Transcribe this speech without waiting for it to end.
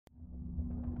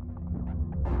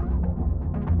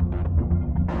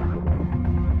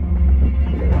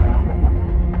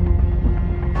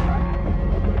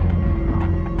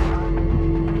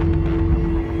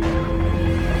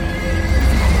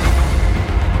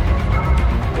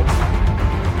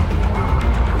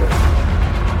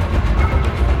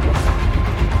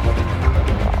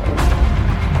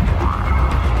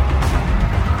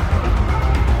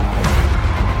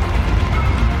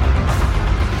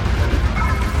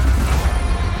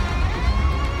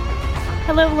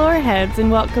Hello, loreheads, and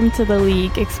welcome to The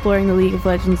League, exploring the League of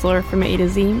Legends lore from A to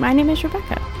Z. My name is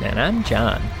Rebecca. And I'm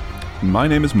John. My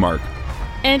name is Mark.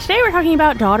 And today we're talking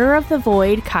about Daughter of the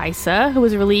Void, Kai'Sa, who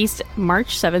was released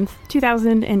March 7th,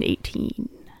 2018.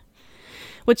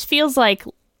 Which feels like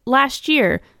last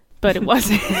year, but it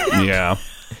wasn't. Yeah.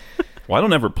 Well, I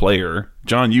don't ever play her.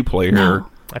 John, you play her. No.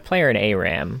 I play her in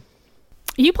ARAM.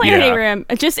 You play an ARAM,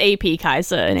 just AP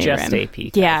Kai'Sa and ARAM. Just AP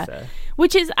Kai'Sa. Yeah.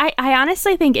 Which is, I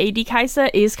honestly think AD Kai'Sa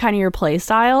is kind of your play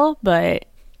style, but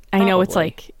I know it's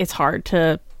like, it's hard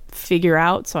to figure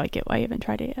out, so I get why you haven't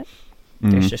tried it yet.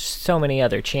 There's just so many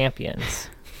other champions.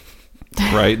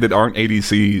 Right? That aren't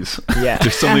ADCs. Yeah.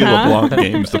 There's so many LeBlanc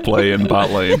games to play in bot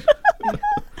lane.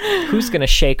 Who's going to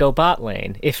Shaco bot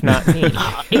lane, if not me?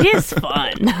 It is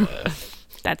fun.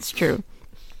 That's true.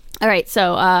 All right,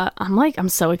 so I'm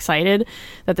so excited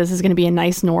that this is going to be a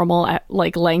nice, normal,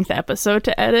 length episode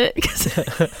to edit because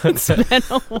it's been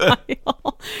a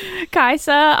while.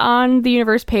 Kai'Sa on the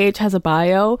universe page has a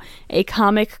bio, a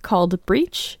comic called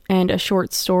Breach, and a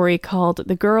short story called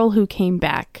The Girl Who Came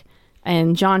Back.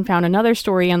 And John found another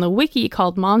story on the wiki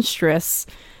called Monstrous,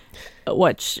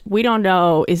 which we don't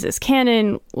know. Is this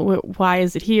canon? Why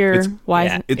is it here?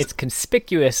 It's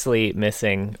conspicuously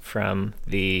missing from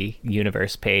the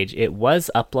universe page. It was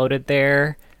uploaded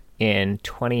there in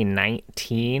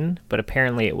 2019, but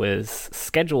apparently it was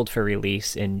scheduled for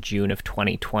release in June of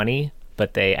 2020,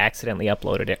 but they accidentally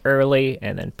uploaded it early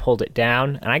and then pulled it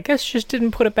down, and I guess just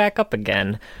didn't put it back up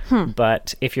again.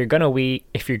 But if you're gonna weed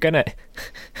a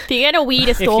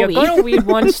story,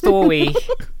 one story,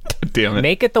 Damn it.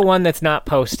 make it the one that's not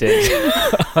posted.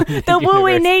 The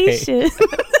Wooey Nation.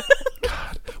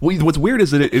 Well, what's weird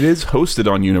is that it is hosted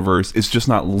on Universe. It's just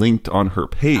not linked on her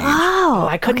page. Oh,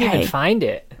 I couldn't even find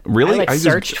it. Really? I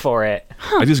searched for it.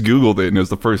 I just Googled it and it was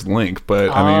the first link, but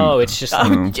I mean... it's just...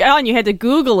 John, you had to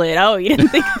Google it. Oh, you didn't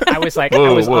think... I was like,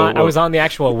 Whoa, I was on the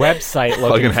actual website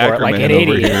looking for it like an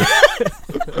over idiot.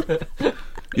 here.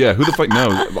 Yeah, who the fuck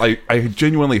knows? I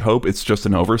genuinely hope it's just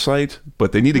an oversight,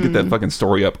 but they need to get that fucking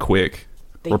story up quick.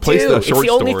 Replace the short It's the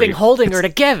only story. thing holding her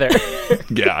together.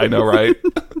 Yeah, I know, right?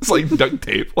 It's like duct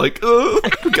tape. Like,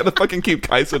 we gotta fucking keep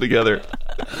Kai'Sa together.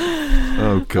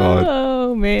 Oh, God.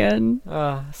 Oh, man.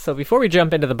 So before we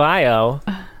jump into the bio,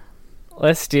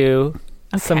 let's do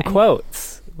some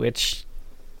quotes, which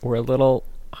were a little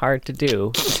hard to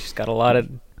do. She's got a lot of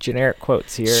generic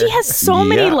quotes here. She has so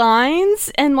many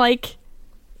lines, and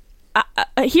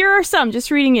here are some,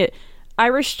 just reading it. I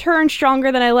return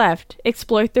stronger than I left.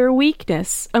 Exploit their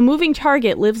weakness. A moving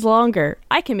target lives longer.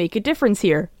 I can make a difference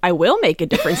here. I will make a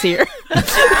difference here.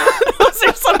 Those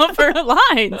are some of her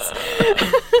lines.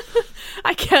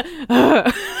 I can't.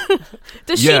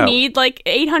 Does she need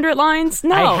 800 lines?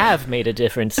 No. I have made a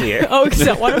difference here. Oh, is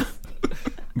that one of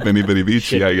Benny Benny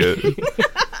Vici, I get.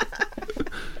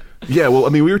 Yeah, well, I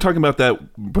mean, we were talking about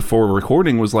that before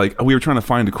recording, was like, we were trying to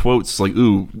find quotes, like,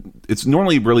 ooh, it's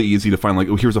normally really easy to find, like,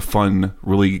 oh, here's a fun,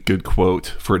 really good quote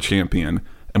for a champion.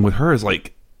 And with her, is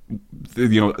like,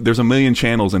 there's a million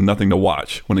channels and nothing to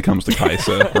watch when it comes to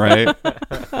Kai'Sa, right?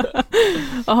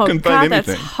 Oh, God,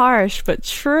 that's harsh, but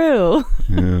true.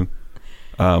 Yeah.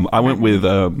 I went with,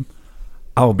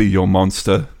 I'll be your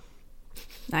monster.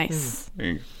 Nice.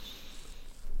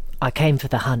 I came for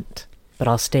the hunt, but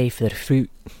I'll stay for the fruit.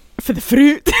 For the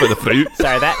fruit. For the fruit?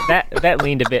 Sorry, that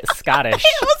leaned a bit Scottish.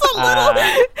 It was a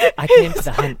little. I came for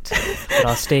the hunt, but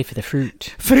I'll stay for the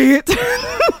fruit. Fruit.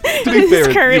 To be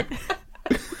fair, current.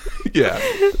 Yeah.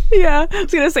 Yeah, I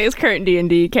was gonna say his current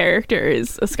D&D character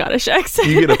is a Scottish accent.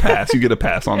 You get a pass. You get a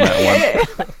pass on that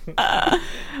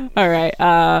one. All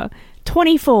right.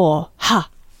 24. Ha!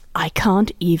 I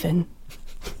can't even.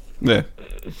 Yeah.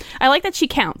 I like that she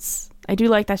counts. I do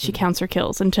like that she counts her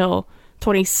kills until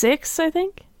 26, I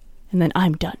think. And then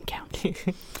I'm done counting.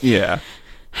 Yeah.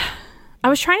 I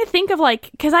was trying to think of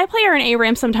because I play her in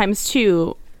ARAM sometimes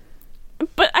too,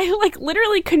 but I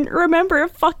literally couldn't remember a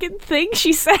fucking thing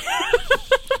she said.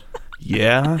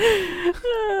 Yeah.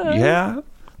 Yeah.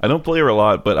 I don't play her a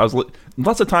lot, but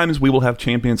lots of times we will have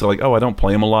champions that are like, oh, I don't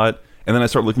play him a lot. And then I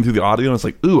start looking through the audio and it's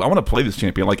like, ooh, I want to play this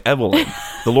champion, like Evelynn.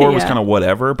 The lore was kind of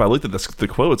whatever, but I looked at the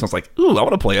quotes and I was like, ooh, I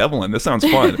want to play Evelynn. This sounds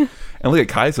fun. And look at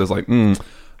Kai'Sa, I was like,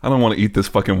 I don't want to eat this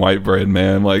fucking white bread,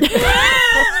 man. Like,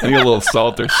 I need a little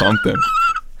salt or something.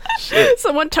 Shit.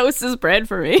 Someone toasts his bread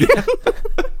for me.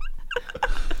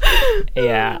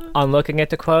 Yeah, on looking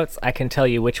at the quotes, I can tell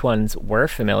you which ones were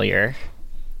familiar.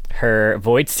 Her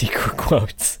Void Seeker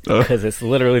quotes, because it's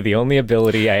literally the only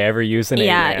ability I ever use in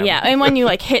ARAM. Yeah, and when you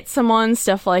hit someone,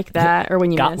 stuff like that, or when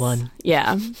you got miss. one.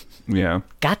 Yeah.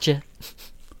 Gotcha.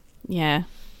 Yeah.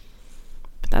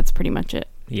 But that's pretty much it.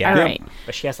 Yeah. All right.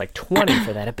 But she has like 20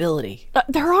 for that ability.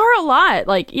 There are a lot.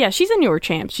 Like, yeah, she's a newer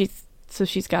champ.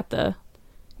 She's got the,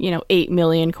 8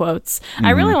 million quotes. I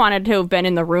really wanted to have been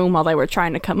in the room while they were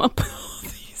trying to come up with all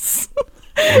these.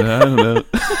 I don't know.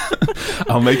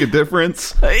 I'll make a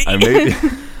difference.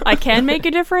 I can make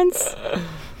a difference.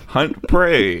 Hunt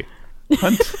prey.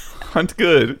 Hunt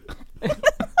good.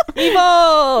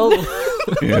 Evil!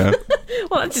 Yeah.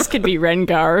 Well, that just could be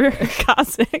Rengar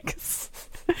Kha'Zix.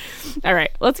 All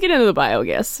right, let's get into the bio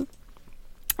guess.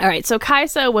 All right, so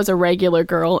Kaisa was a regular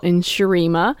girl in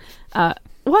Shurima.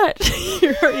 What?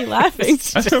 You're already laughing.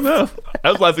 I don't know.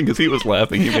 I was laughing because he was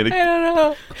laughing. He made I it. don't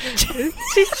know.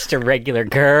 She's just a regular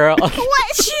girl.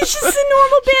 What? She's just a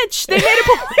normal bitch. They made a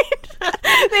point.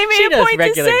 They made She a does point to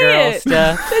regular say girl it.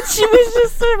 stuff. That she was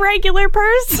just a regular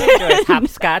person. Does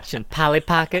hopscotch and Polly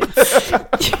Pockets.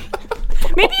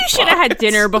 Maybe you should have had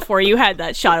dinner before you had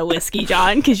that shot of whiskey,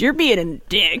 John, because you're being a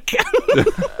dick.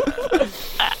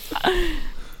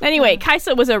 Anyway,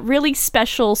 Kaisa was a really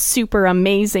special, super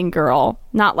amazing girl,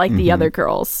 not like the other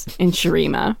girls in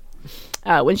Shurima.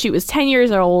 When she was 10 years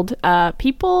old,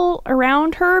 people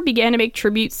around her began to make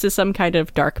tributes to some kind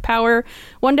of dark power.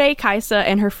 One day, Kaisa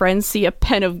and her friends see a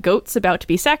pen of goats about to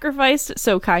be sacrificed,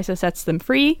 so Kaisa sets them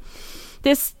free.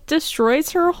 This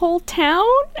destroys her whole town?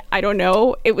 I don't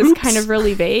know. It was kind of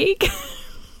really vague.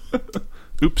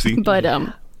 Oopsie. But,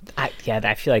 I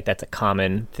feel like that's a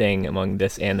common thing among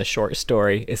this and the short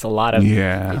story. Is a lot of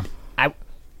Yeah.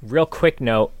 Real quick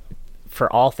note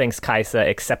for all things Kaisa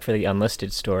except for the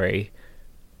unlisted story.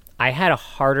 I had a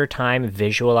harder time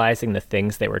visualizing the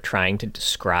things they were trying to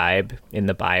describe in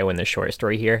the bio in the short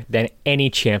story here than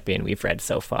any champion we've read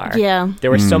so far. Yeah.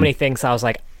 There were so many things I was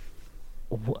like,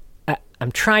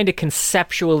 I'm trying to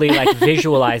conceptually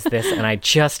visualize this and I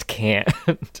just can't.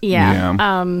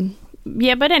 yeah.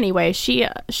 Yeah, but anyway, she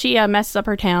messes up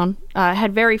her town.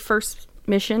 Had very first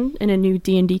mission in a new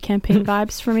D&D campaign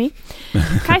vibes for me.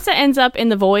 Kaisa ends up in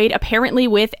the void, apparently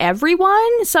with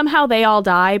everyone. Somehow they all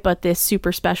die, but this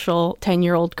super special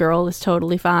 10-year-old girl is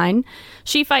totally fine.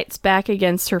 She fights back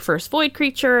against her first void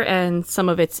creature, and some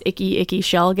of its icky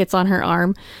shell gets on her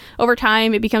arm. Over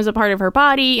time, it becomes a part of her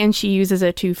body, and she uses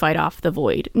it to fight off the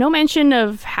void. No mention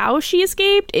of how she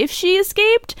escaped, if she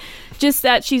escaped. Just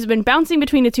that she's been bouncing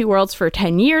between the two worlds for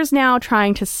 10 years now,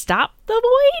 trying to stop the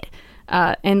void.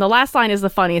 And the last line is the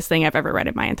funniest thing I've ever read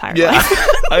in my entire Yeah. life.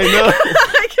 I know.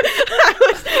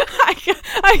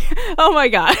 Oh my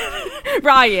god.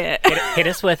 Riot. Hit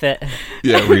us with it.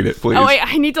 Yeah, read it, please. Oh wait,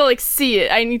 I need to see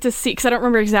it. I need to see, because I don't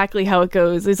remember exactly how it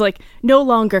goes. It's like, no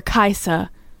longer Kaisa,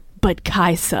 but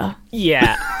Kaisa.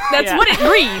 Yeah. That's what it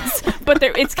reads, but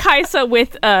it's Kaisa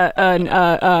with an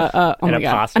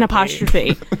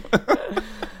apostrophe.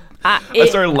 I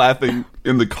started laughing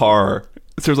in the car.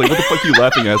 Sarah's like, what the fuck are you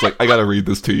laughing at? I was like, I gotta read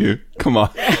this to you. Come on.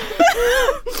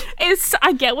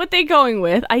 I get what they're going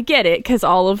with. I get it, because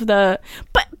all of the...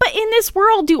 But in this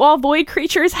world, do all void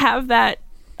creatures have that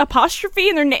apostrophe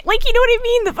in their name? Like, you know what I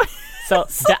mean? So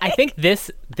I think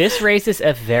this raises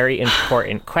a very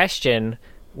important question,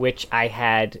 which I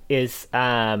had is...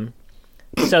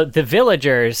 so the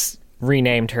villagers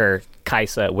renamed her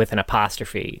Kaisa with an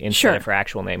apostrophe instead of her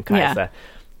actual name, Kaisa,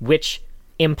 which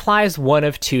implies one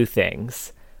of two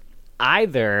things.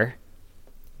 Either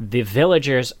the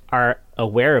villagers are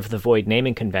aware of the Void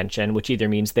naming convention, which either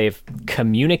means they've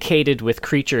communicated with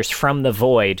creatures from the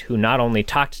Void who not only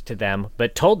talked to them,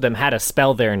 but told them how to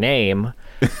spell their name,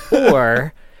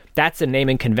 or that's a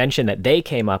naming convention that they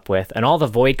came up with, and all the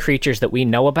Void creatures that we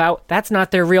know about, that's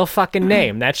not their real fucking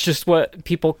name. That's just what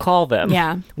people call them.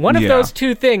 Yeah. One of those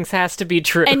two things has to be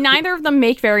true. And neither of them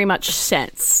make very much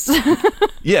sense.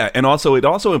 Yeah, and it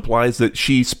also implies that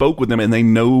she spoke with them and they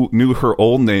knew her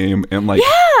old name and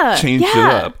changed it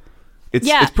up.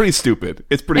 It's pretty stupid.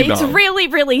 It's pretty dumb. It's really,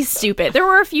 really stupid. There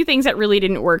were a few things that really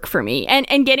didn't work for me.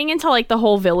 And getting into the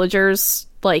whole villagers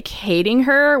hating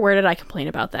her, where did I complain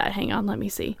about that? Hang on, let me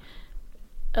see.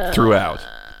 Throughout.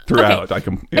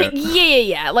 Okay.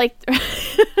 Yeah.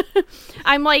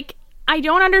 I'm I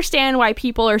don't understand why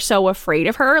people are so afraid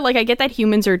of her. I get that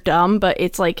humans are dumb, but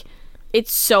it's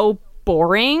so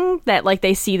boring that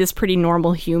they see this pretty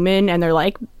normal human and they're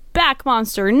like, back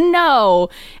monster, no.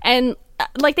 And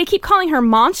they keep calling her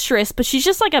monstrous, but she's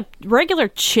just a regular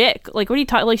chick. What are you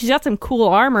talking? She's got some cool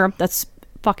armor that's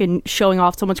fucking showing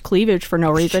off so much cleavage for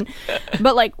no reason.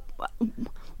 But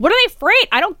what are they afraid?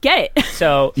 I don't get it.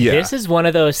 So this is one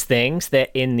of those things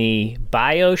that in the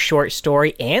bio short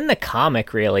story and the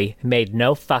comic really made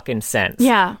no fucking sense.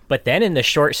 Yeah. But then in the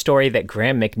short story that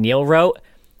Graham McNeil wrote,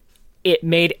 it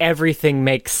made everything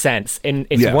make sense, and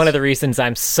it's Yes. one of the reasons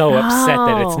I'm so upset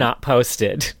that it's Oh. not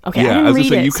posted. Okay, Yeah, I as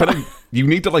didn't I read say, it. you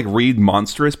need to like read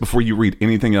Monstrous before you read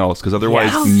anything else, because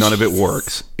otherwise Yeah. none of it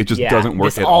works. It just Yeah, doesn't work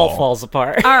this at all falls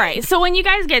apart. All right, so when you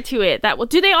guys get to it,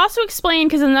 do they also explain?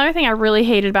 Because another thing I really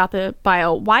hated about the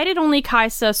bio, why did only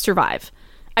Kaisa survive?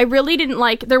 I really didn't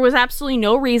like. There was absolutely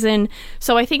no reason.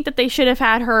 So I think that they should have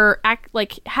had her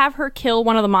have her kill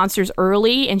one of the monsters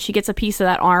early, and she gets a piece of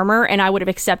that armor, and I would have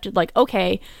accepted. Like,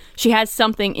 okay, she has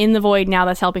something in the void now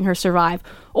that's helping her survive,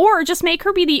 or just make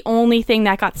her be the only thing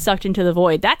that got sucked into the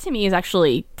void. That to me is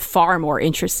actually far more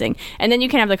interesting. And then you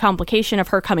can have the complication of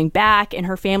her coming back, and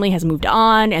her family has moved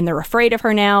on, and they're afraid of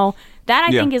her now. That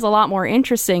I Yeah. think is a lot more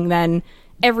interesting than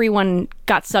everyone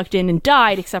got sucked in and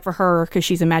died except for her because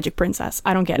she's a magic princess.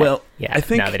 I don't get Well, Yeah, I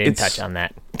think no, they didn't it's- touch on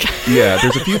that. Yeah,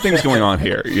 there's a few things going on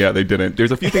here. Yeah, they didn't.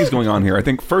 There's a few things going on here. I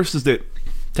think first is that,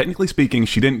 technically speaking,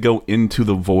 she didn't go into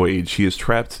the void. She is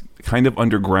trapped kind of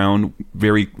underground,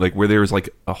 very like where there's like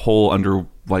a whole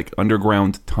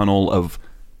underground tunnel of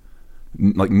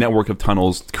like network of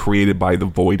tunnels created by the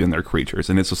void and their creatures,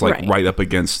 and it's just like Right. right up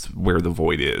against where the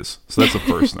void is. So that's the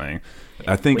first thing.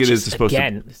 I think Which it is supposed to.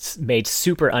 again made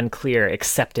super unclear,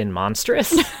 except in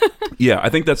Monstrous. Yeah, I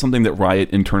think that's something that Riot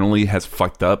internally has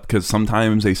fucked up, because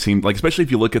sometimes they seem like, especially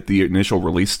if you look at the initial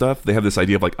release stuff, they have this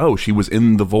idea of like, oh, she was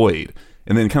in the void.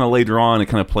 And then kind of later on, it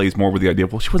kind of plays more with the idea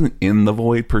of, well, she wasn't in the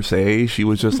void per se. She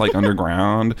was just like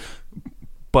underground.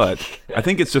 But I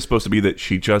think it's just supposed to be that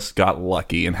she just got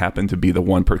lucky and happened to be the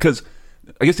one person. Because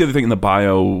I guess the other thing in the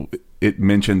bio it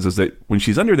mentions is that when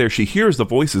she's under there, she hears the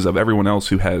voices of everyone else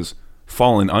who has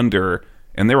fallen under,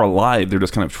 and they're alive. They're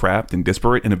just kind of trapped and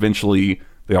disparate, and eventually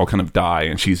they all kind of die,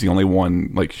 and she's the only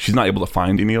one, like, she's not able to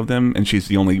find any of them, and she's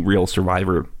the only real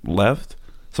survivor left.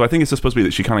 So I think it's just supposed to be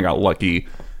that she kind of got lucky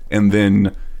and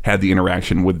then had the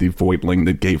interaction with the voidling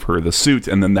that gave her the suit,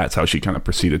 and then that's how she kind of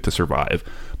proceeded to survive.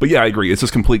 But yeah, I agree, it's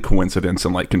just complete coincidence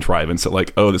and like contrivance that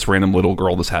like, oh, this random little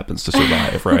girl just happens to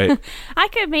survive, right? I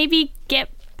could maybe get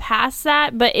past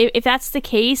that, but if that's the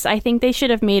case, I think they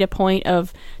should have made a point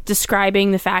of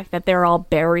describing the fact that they're all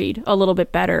buried a little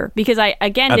bit better, because I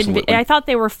Absolutely. I thought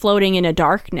they were floating in a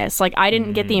darkness. Like, I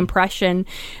didn't get the impression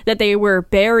that they were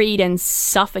buried and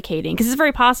suffocating, because it's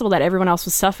very possible that everyone else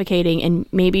was suffocating and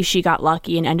maybe she got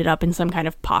lucky and ended up in some kind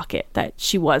of pocket that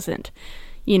she wasn't,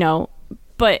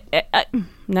 but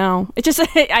no, it just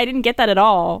I didn't get that at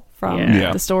all from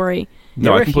Yeah. the story. No,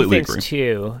 There I were a few completely things agree.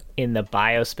 too in the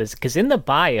bio because in the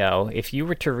bio, if you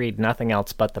were to read nothing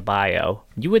else but the bio,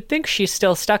 you would think she's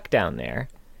still stuck down there.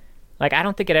 Like, I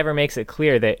don't think it ever makes it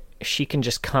clear that she can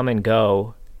just come and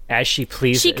go as she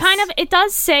pleases. She kind of, it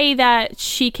does say that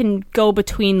she can go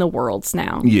between the worlds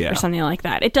now, Yeah. or something like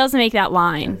that. It does make that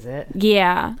line. Does it?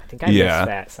 Yeah. I think I Yeah. missed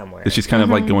that somewhere. That she's kind of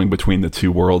like going between the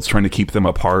two worlds, trying to keep them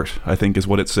apart, I think is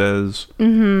what it says.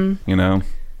 Mm-hmm.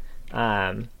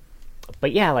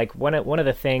 But yeah, like one of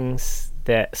the things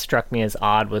that struck me as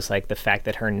odd was like the fact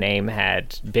that her name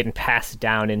had been passed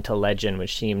down into legend,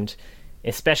 which seemed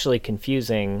especially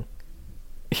confusing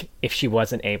if she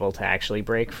wasn't able to actually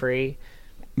break free.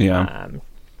 Yeah.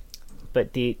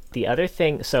 But the other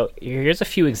thing, so here's a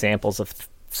few examples of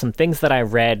some things that I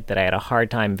read that I had a hard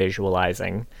time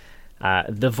visualizing.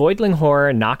 The Voidling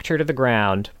horror knocked her to the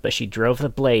ground, but she drove the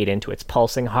blade into its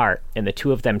pulsing heart, and the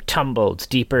two of them tumbled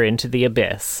deeper into the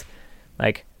abyss.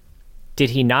 Like,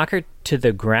 did he knock her to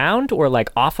the ground or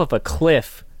like off of a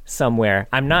cliff somewhere?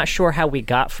 I'm not sure how we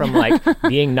got from like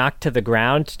being knocked to the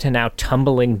ground to now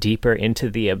tumbling deeper into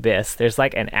the abyss. There's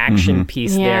like an action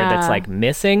piece there that's Yeah. like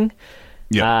missing.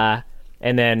 Yeah.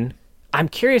 And then I'm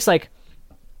curious, like,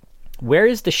 where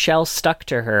is the shell stuck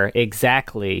to her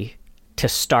exactly to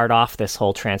start off this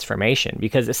whole transformation?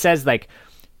 Because it says like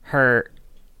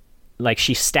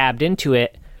she stabbed into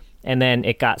it and then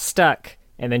it got stuck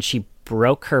and then she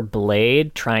broke her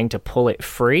blade trying to pull it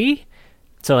free.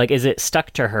 So like, is it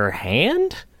stuck to her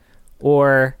hand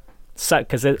or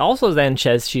because it also then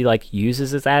says she like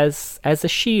uses it as a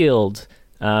shield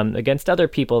against other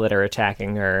people that are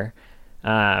attacking her.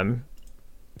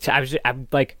 So I'm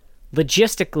like,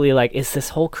 logistically, like, is this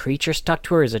whole creature stuck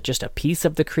to her? Is it just a piece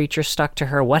of the creature stuck to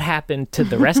her? What happened to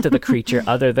the rest of the creature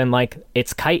other than like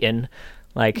it's chitin?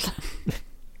 Like,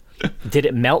 did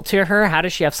it melt to her? How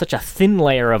does she have such a thin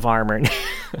layer of armor?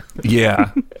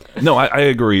 Yeah. No, I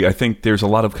agree. I think there's a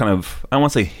lot of kind of, I don't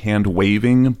want to say hand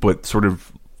waving, but sort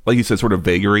of, like you said, sort of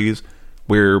vagaries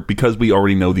where, because we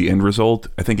already know the end result,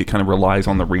 I think it kind of relies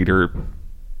on the reader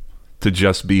to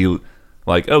just be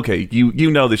like, okay,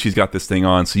 you know that she's got this thing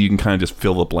on, so you can kind of just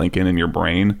fill the blank in your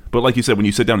brain. But like you said, when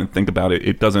you sit down and think about it,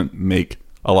 it doesn't make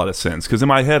a lot of sense. Because in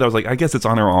my head, I was like, I guess it's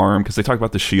on her arm because they talk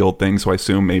about the shield thing, so I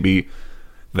assume maybe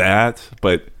that.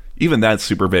 But even that's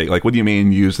super vague. Like, what do you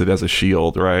mean use it as a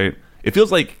shield, right? It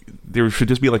feels like there should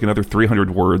just be like another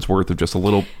 300 words worth of just a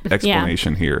little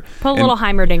explanation here. Put a little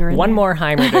Heimerdinger in One there. more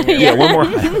Heimerdinger. Yeah, one more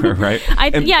Heimer, right?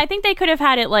 I think they could have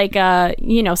had it like,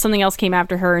 something else came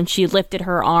after her and she lifted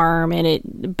her arm and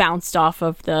it bounced off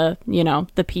of the,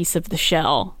 the piece of the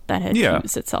shell that had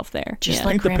fused itself there. Just yeah.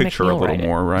 like Paint the Graham picture a McNeil little write it.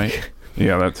 more, right?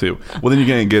 Yeah, that too. Well, then you're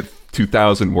going to get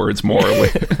 2,000 words more,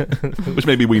 which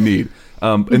maybe we need.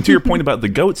 And to your point about the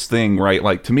goats thing, right?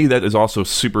 Like, to me, that is also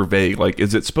super vague. Like,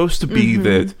 is it supposed to be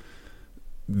that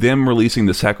them releasing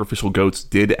the sacrificial goats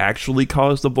did actually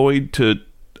cause the void to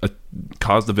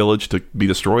cause the village to be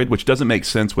destroyed? Which doesn't make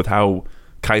sense with how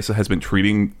Kaisa has been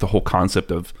treating the whole concept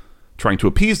of trying to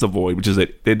appease the void, which is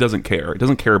that it doesn't care. It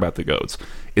doesn't care about the goats.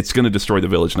 It's going to destroy the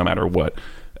village no matter what.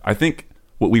 I think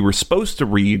what we were supposed to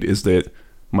read is that,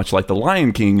 much like the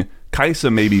Lion King,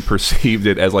 Kaisa maybe perceived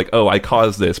it as like, oh, I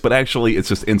caused this, but actually it's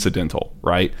just incidental,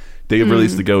 right? They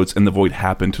released the goats and the void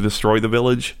happened to destroy the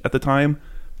village at the time.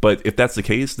 But if that's the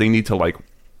case, they need to like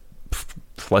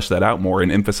flesh that out more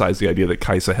and emphasize the idea that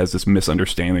Kaisa has this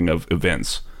misunderstanding of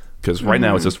events. Because right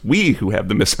now it's just we who have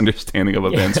the misunderstanding of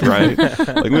events, right?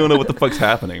 Like, we don't know what the fuck's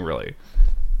happening, really.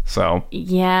 So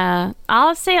yeah,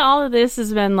 I'll say all of this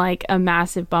has been like a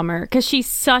massive bummer because she's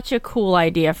such a cool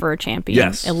idea for a champion.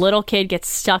 Yes. A little kid gets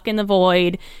stuck in the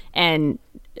void and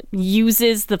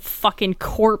uses the fucking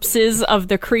corpses of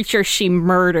the creature she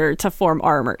murdered to form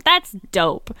armor. That's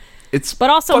dope. But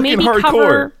also fucking maybe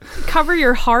hardcore. cover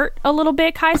your heart a little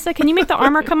bit, Kaisa. Can you make the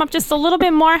armor come up just a little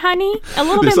bit more, honey? A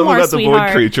little there's bit something more, about sweetheart.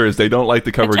 the void creatures. They don't like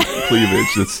to cover cleavage.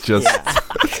 It's just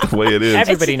the way it is.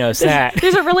 Everybody knows that.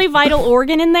 There's a really vital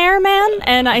organ in there, man,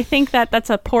 and I think that's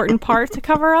an important part to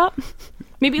cover up.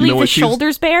 Maybe leave the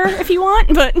shoulders bare if you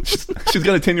want, but She's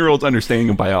got a 10-year-old's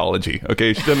understanding of biology,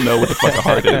 okay? She doesn't know what the fuck a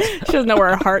heart is. she doesn't know where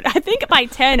her heart. I think by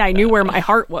 10, I knew where my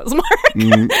heart was,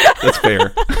 Mark. That's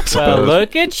fair. Well,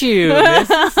 look at you,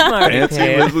 Mrs. Smarty Fancy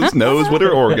Pants. Liz knows what her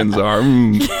organs are.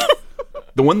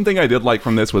 The one thing I did like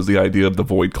from this was the idea of the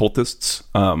void cultists.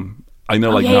 I know,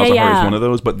 like, Malzahar is one of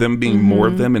those, but them being more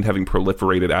of them and having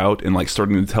proliferated out and, like,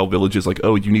 starting to tell villages, like,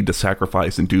 oh, you need to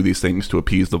sacrifice and do these things to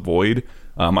appease the void.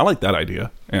 I like that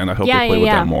idea, and I hope they play with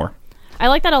that more. I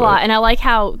like that a lot, and I like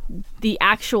how the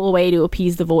actual way to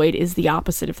appease the void is the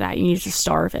opposite of that. You need to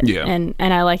starve it. Yeah. And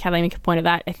I like how they make a point of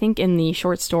that, I think, in the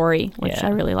short story, which I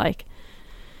really like.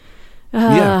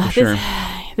 Yeah, for sure.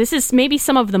 This is maybe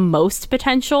some of the most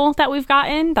potential that we've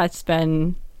gotten. That's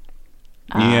been...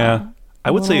 I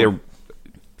would say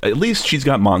at least she's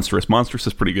got Monstrous. Monstrous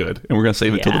is pretty good, and we're going to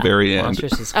save it till the very end.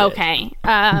 Monstrous is good. Okay.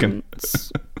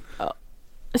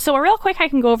 So real quick, I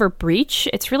can go over Breach.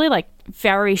 It's really like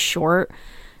very short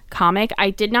comic. I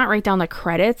did not write down the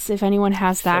credits. If anyone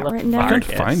has that Philip written down. I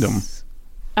can find them.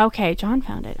 Okay, John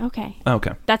found it. Okay.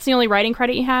 Okay. That's the only writing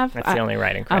credit you have? That's the only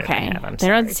writing credit I have. I'm there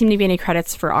sorry. doesn't seem to be any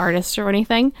credits for artists or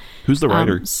anything. Who's the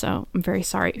writer? So I'm very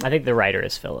sorry. I think the writer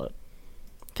is Philip.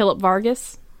 Philip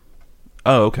Vargas.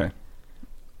 Oh, okay.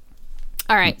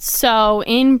 All right. So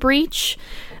in Breach,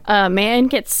 a man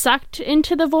gets sucked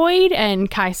into the void and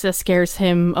Kaisa scares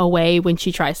him away when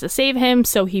she tries to save him.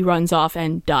 So he runs off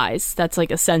and dies. That's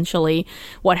like essentially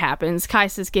what happens.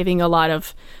 Kaisa's giving a lot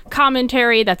of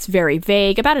commentary that's very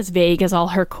vague, about as vague as all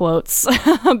her quotes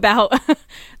about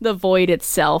the void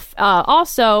itself.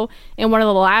 Also, in one of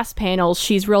the last panels,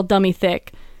 she's real dummy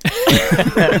thick.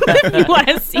 You want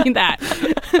to see that?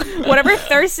 Whatever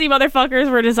thirsty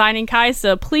motherfuckers were designing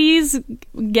Kaisa, please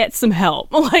get some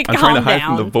help. Like, I'm calm trying to hide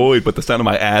down. from the void, but the sound of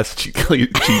my ass cheeks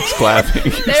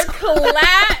clapping. They're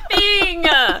clapping.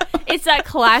 It's that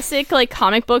classic like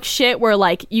comic book shit where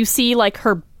like you see like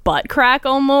her butt crack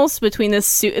almost between this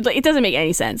suit. Like, it doesn't make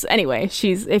any sense. Anyway,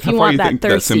 she's if you How far want you that think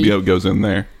thirsty. that symbiote goes in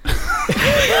there?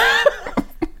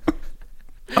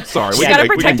 I'm sorry. She gotta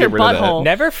protect her get rid of that. butthole.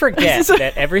 Never forget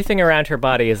that everything around her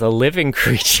body is a living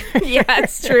creature. Yeah,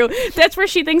 it's true. That's where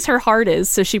she thinks her heart is,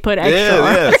 so she put extra.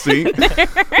 Yeah, see?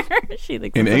 She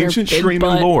thinks In it's her ancient big Shreeman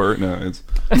butt. lore. No, it's...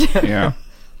 Yeah.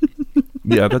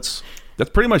 Yeah, that's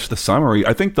pretty much the summary.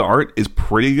 I think the art is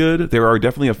pretty good. There are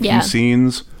definitely a few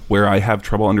scenes where I have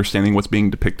trouble understanding what's being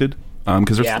depicted.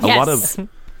 Because there's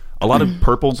a lot of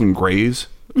purples and grays.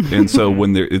 And so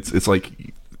when there it's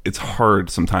like... It's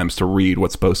hard sometimes to read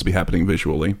what's supposed to be happening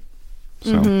visually.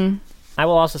 So I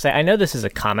will also say, I know this is a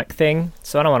comic thing,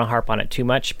 so I don't want to harp on it too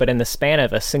much, but in the span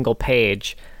of a single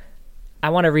page,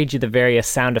 I want to read you the various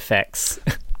sound effects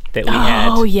that we had.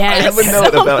 Oh, yes. I have a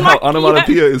note about how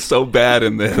onomatopoeia is so bad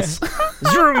in this.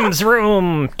 Zoom,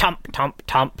 zoom, tump, tump,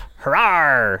 tump,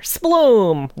 hurrah,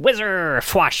 sploom, whizzer,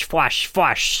 fwash, fwash,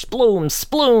 fwash, sploom,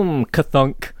 sploom,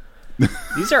 kathunk.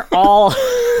 These are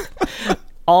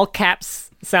all caps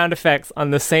sound effects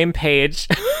on the same page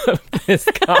of this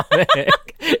comic.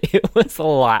 It was a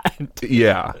lot.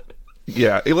 Yeah.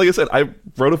 Yeah. Like I said, I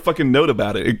wrote a fucking note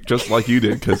about it, just like you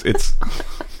did, because it's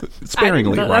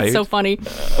sparingly, right? That's so funny.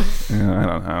 Yeah, I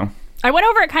don't know. I went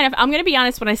over it kind of. I'm going to be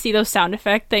honest. When I see those sound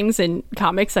effect things in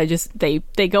comics, I just they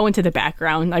go into the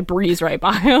background. I breeze right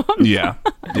by them. Yeah.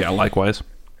 Yeah. Likewise.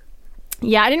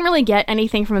 Yeah, I didn't really get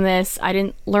anything from this. I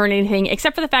didn't learn anything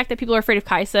except for the fact that people are afraid of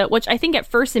Kaisa, which I think at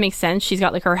first it makes sense. She's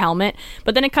got like her helmet,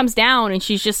 but then it comes down and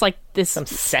she's just like this Some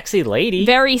sexy lady.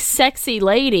 very sexy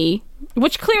lady,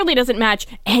 which clearly doesn't match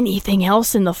anything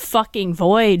else in the fucking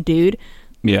void, dude.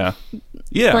 Yeah.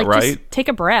 Yeah. Like, right. just take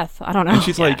a breath. I don't know. And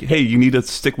she's like, "Hey, you need to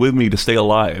stick with me to stay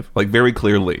alive." Like very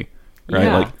clearly, right?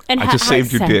 Yeah. Like And I just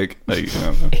saved your Sen- dick. Like,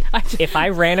 If I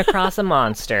ran across a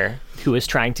monster who was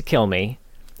trying to kill me,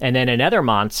 and then another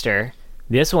monster,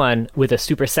 this one with a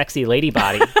super sexy lady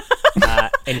body,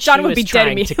 and she John would was be dead trying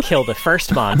to immediately. kill the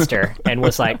first monster and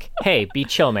was like, "Hey, be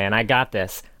chill, man. I got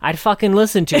this." I'd fucking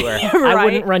listen to her. I Right.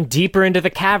 wouldn't run deeper into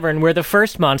the cavern where the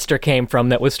first monster came from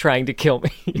that was trying to kill me.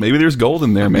 maybe there's gold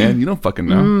in there, man. You don't fucking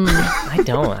know. I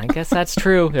don't. I guess that's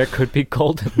true. There could be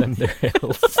gold in them there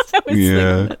hills.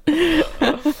 Yeah.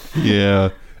 Yeah.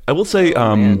 I will say,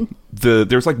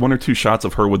 there's like one or two shots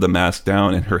of her with the mask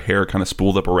down and her hair kind of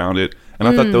spooled up around it, and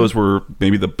I thought those were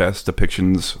maybe the best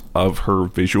depictions of her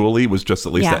visually. Was just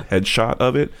at least Yeah. that headshot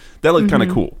of it that looked kind of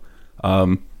cool.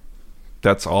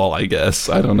 That's all, I guess.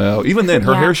 I don't know. Even then,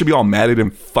 her Yeah. hair should be all matted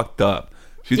and fucked up.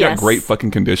 She's got Yes. great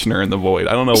fucking conditioner in the void.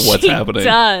 I don't know what's She happening.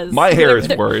 does. My hair is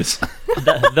worse.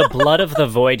 The blood of the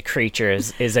void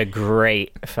creatures is a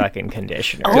great fucking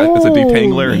conditioner. Yeah, it's a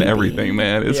detangler and maybe. everything,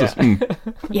 man. It's Yeah. just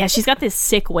Yeah, she's got this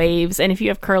sick waves, and if you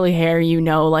have curly hair, you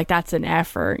know, like that's an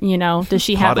effort. You know, does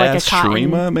she have like a Hot-ass cotton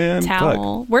Shrima, man.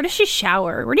 towel? Where does she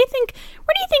shower? Where do you think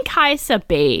Kaisa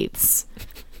bathes?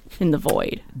 In the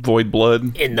void. void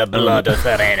blood. In the blood of her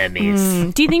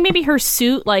enemies. Do you think maybe her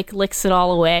suit like licks it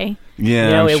all away? Yeah,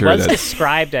 You know, I'm it sure was that's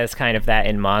described as kind of that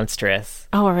in Monstrous.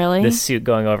 Oh, really? The suit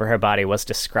going over her body was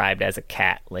described as a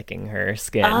cat licking her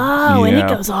skin. Oh, and it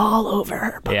Yeah. goes all over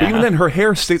her. Yeah. Even then, her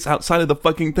hair stays outside of the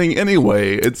fucking thing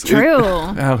anyway. It's True.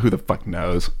 Who the fuck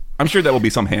knows? I'm sure that will be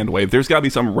some hand wave. There's got to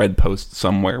be some red post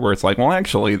somewhere where it's like, well,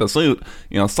 actually, the suit,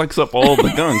 sucks up all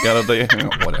the gunk out of the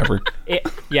whatever.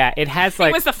 It has It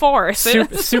like was the force.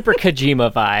 super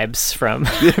Kojima vibes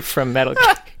from Metal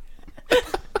Gear.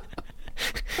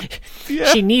 Yeah.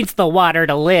 She needs the water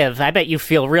to live. I bet you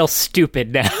feel real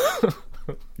stupid now.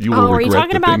 You will Oh, are you regret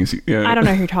talking the about? things. Yeah. I don't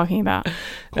know who you're talking about.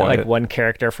 Quiet. Like one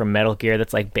character from Metal Gear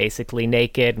that's like basically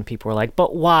naked, and people were like,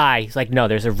 "But why?" He's like, "No,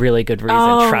 there's a really good reason.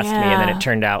 Oh, Trust me." And then yeah. it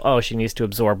turned out, oh, she needs to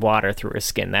absorb water through her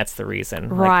skin. That's the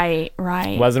reason. Like,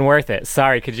 Right. wasn't worth it.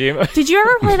 Sorry, Kojima. Did you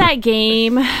ever play that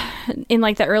game in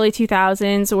like the early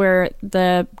 2000s where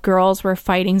the girls were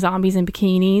fighting zombies in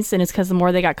bikinis, and it's because the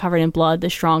more they got covered in blood, the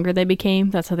stronger they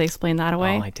became? That's how they explained that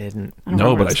away. Oh, I didn't. I don't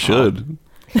No, remember but I what it's called. should.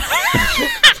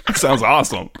 Sounds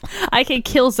awesome. I could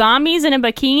kill zombies in a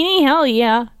bikini? Hell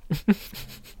yeah.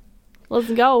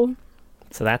 Let's go.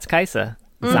 So that's Kaisa,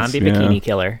 zombie Yeah. bikini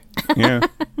killer. Yeah.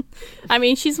 I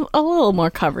mean, she's a little more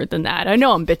covered than that. I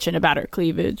know I'm bitching about her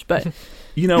cleavage, but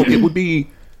It would be.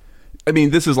 I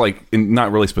mean, this is like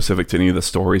not really specific to any of the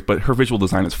stories, but her visual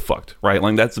design is fucked, right?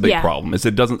 Like that's the big Yeah. problem. Is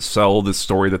it doesn't sell the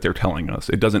story that they're telling us.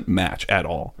 It doesn't match at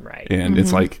all. Right. And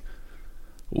it's like,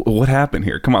 what happened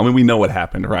here? Come on. I mean, we know what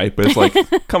happened, right? But it's like,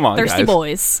 come on, thirsty guys.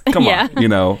 boys. Come yeah.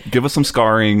 on. Give us some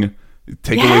scarring.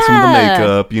 Take away some of the Yeah.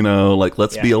 makeup. Like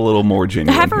let's be Yeah. a little more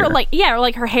genuine. Have her here. or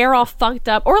like her hair all fucked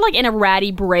up, or like in a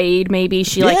ratty braid. Maybe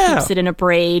she like Yeah. keeps it in a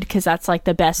braid because that's like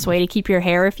the best way to keep your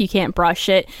hair if you can't brush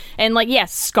it. And like, yeah,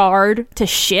 scarred to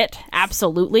shit.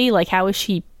 Absolutely. Like, how is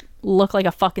she look like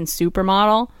a fucking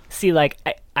supermodel? See, like,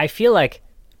 I feel like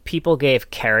people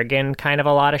gave Kerrigan kind of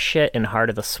a lot of shit in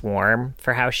Heart of the Swarm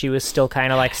for how she was still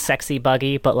kind of like sexy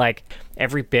buggy, but like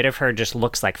every bit of her just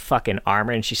looks like fucking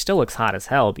armor, and she still looks hot as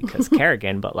hell because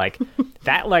Kerrigan, but like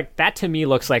that to me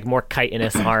looks like more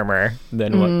chitinous armor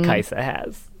than what Kaisa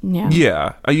has. Yeah.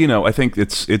 Yeah. I think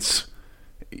it's.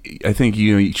 I think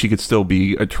she could still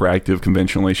be attractive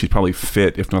conventionally. She's probably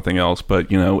fit if nothing else, but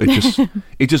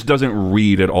it just doesn't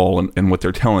read at all in what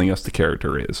they're telling us the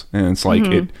character is, and it's like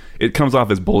it comes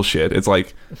off as bullshit. It's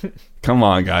like, come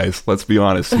on, guys, let's be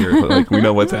honest here. Like we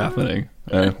know what's happening.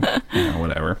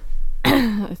 Whatever.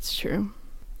 That's true.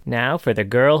 Now for The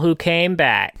Girl Who Came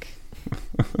Back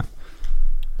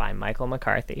by Michael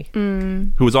McCarthy.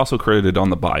 Who was also credited on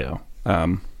the bio.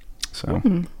 So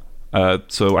I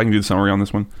can do the summary on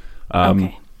this one.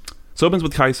 Okay. So it opens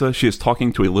with Kaisa. She is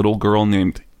talking to a little girl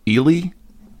named Ely.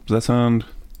 Does that sound...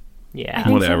 Yeah. think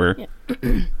so, Whatever.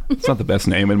 yeah. It's not the best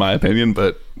name in my opinion,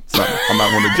 but I'm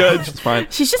not one to judge. It's fine.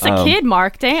 She's just a kid,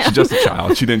 Mark. Damn. She's just a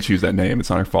child. She didn't choose that name. It's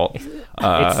not her fault.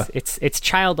 It's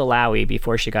Child Alawi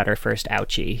before she got her first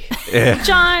ouchie. Yeah,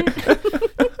 John.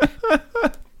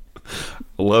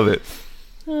 I love it.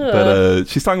 But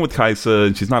she's talking with Kaisa,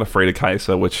 and she's not afraid of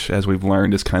Kaisa, which, as we've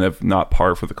learned, is kind of not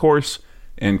par for the course.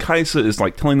 And Kaisa is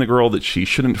like telling the girl that she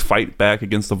shouldn't fight back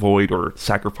against the void or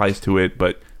sacrifice to it,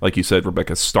 but like you said,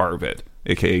 Rebecca, starve it,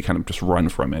 aka kind of just run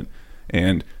from it.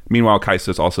 And meanwhile,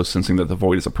 Kaisa is also sensing that the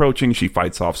void is approaching. She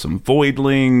fights off some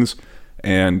voidlings,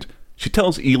 and she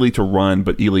tells Ely to run,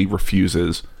 but Ely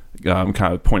refuses, kind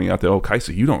of pointing out that, oh,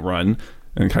 Kaisa, you don't run.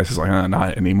 And Kaisa's like,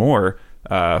 not anymore.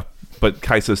 But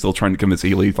Kaisa is still trying to convince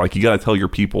Ely, like, you got to tell your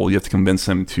people, you have to convince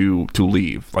them to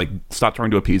leave. Like, stop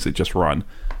trying to appease it, just run.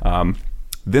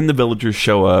 Then the villagers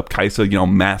show up. Kaisa,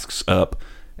 masks up.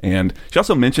 And she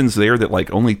also mentions there that,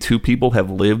 like, only 2 people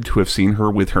have lived who have seen her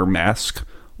with her mask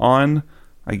on,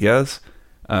 I guess,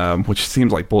 which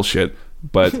seems like bullshit.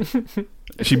 But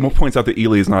she points out that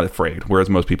Ely is not afraid, whereas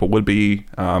most people would be.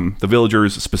 The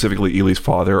villagers, specifically Ely's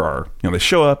father, are, they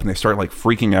show up and they start, like,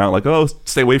 freaking out, like, oh,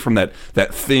 stay away from that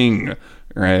thing,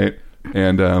 right?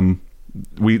 And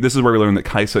this is where we learn that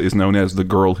Kaisa is known as the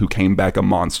girl who came back a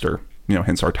monster,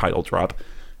 hence our title drop.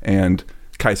 And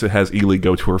Kaisa has Ely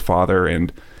go to her father,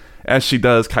 and as she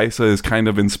does, Kaisa is kind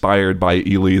of inspired by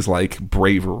Ely's, like,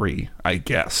 bravery, I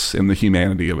guess, and the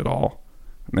humanity of it all.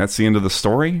 And that's the end of the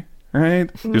story,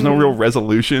 right? There's no real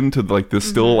resolution to, like, this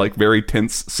still, like, very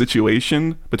tense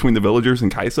situation between the villagers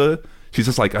and Kaisa. She's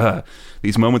just like,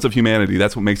 these moments of humanity,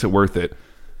 that's what makes it worth it.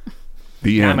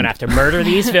 The end. I'm gonna have to murder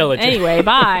these villagers. Anyway,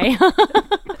 bye.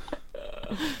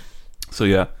 So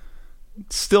yeah,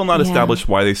 still not established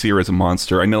why they see her as a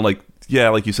monster. I know, like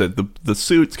you said, the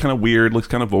suit's kind of weird, looks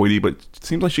kind of voidy, but it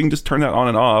seems like she can just turn that on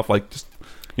and off, like, just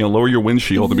lower your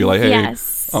windshield and be like, hey,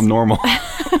 Yes. I'm normal.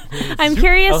 I'm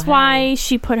curious why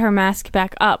she put her mask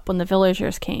back up when the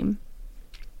villagers came.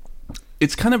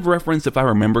 It's kind of referenced, if I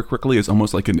remember correctly, as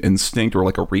almost like an instinct or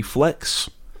like a reflex.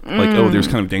 Like, oh, there's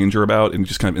kind of danger about, and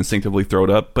just kind of instinctively throw it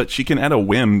up. But she can, at a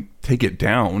whim, take it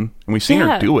down, and we've seen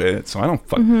her do it. So I don't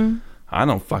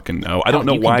fucking know. I don't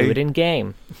know why. You can do it in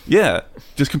game. Yeah,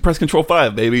 just press Control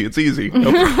 5, baby. It's easy,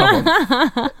 no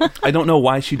problem. I don't know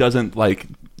why she doesn't, like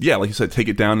you said, take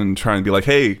it down and try and be like,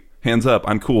 hey, hands up,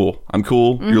 I'm cool.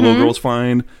 Your little girl's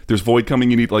fine. There's void coming.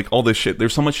 You need, like, all this shit.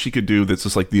 There's so much she could do that's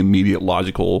just, like, the immediate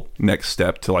logical next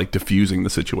step to, like, diffusing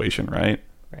the situation, right?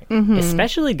 Right.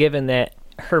 Especially given that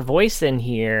her voice in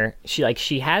here,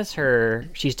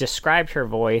 she's described her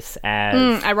voice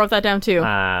as I wrote that down too.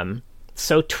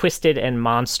 so twisted and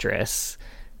monstrous.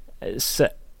 And is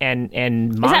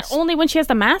that only when she has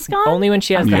the mask on? Only when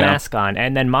she has the mask on,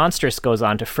 and then monstrous goes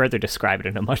on to further describe it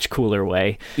in a much cooler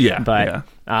way. But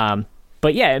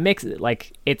it makes it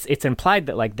like it's implied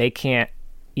that, like, they can't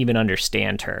even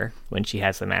understand her when she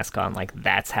has the mask on. Like,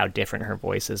 that's how different her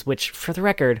voice is. Which, for the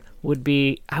record,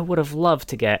 I would have loved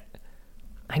to get.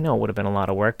 I know it would have been a lot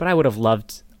of work, but I would have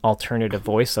loved alternative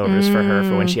voiceovers for her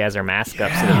for when she has her mask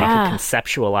up, so that we could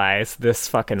conceptualize this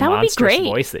fucking monstrous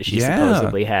voice that she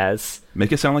supposedly has.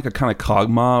 Make it sound like a kind of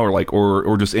Kog'Maw, or like,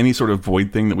 or just any sort of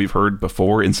void thing that we've heard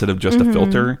before, instead of just a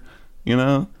filter.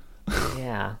 Yeah.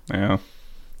 Yeah.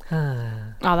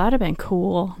 Oh, that'd have been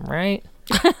cool, right?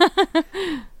 So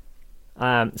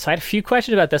I had a few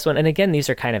questions about this one, and again, these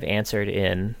are kind of answered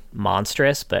in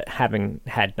Monstrous, but having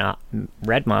had not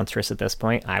read Monstrous at this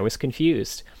point, I was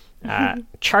confused.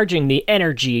 Charging the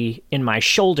energy in my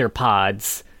shoulder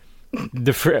pods.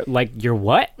 You're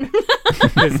what?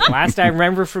 Because last I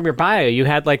remember from your bio, you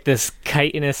had, like, this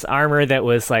chitinous armor that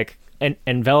was, like,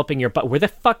 enveloping your butt. Where the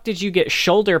fuck did you get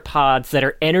shoulder pods that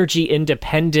are energy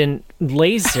independent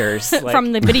lasers? Like,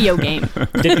 from the video game.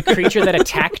 Did the creature that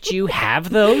attacked you have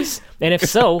those? And if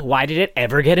so, why did it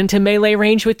ever get into melee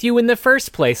range with you in the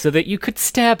first place so that you could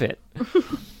stab it?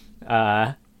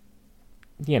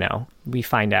 We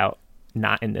find out,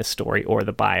 not in this story or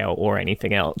the bio or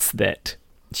anything else, that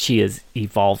she is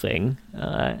evolving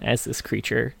as this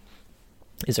creature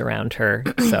is around her.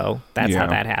 So that's how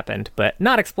that happened, but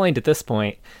not explained at this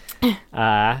point.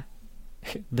 The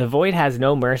void has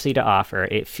no mercy to offer.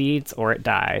 It feeds or it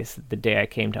dies. The day I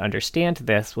came to understand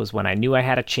this was when I knew I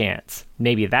had a chance.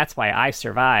 Maybe that's why I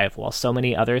survive while so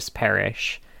many others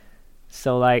perish.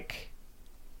 So, like,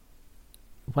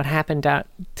 what happened down,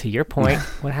 to your point,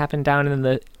 what happened down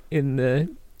in the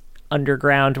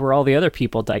underground where all the other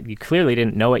people died. You clearly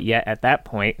didn't know it yet at that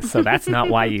point, so that's not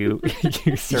why you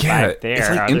survived there. It's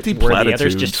like empty were the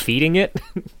others platitudes. just feeding it?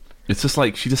 It's just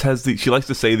like she likes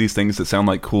to say these things that sound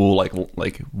like cool,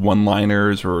 like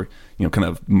one-liners or kind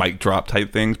of mic drop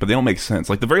type things, but they don't make sense.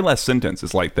 Like the very last sentence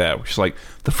is like that. Where she's like,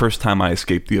 "The first time I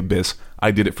escaped the abyss,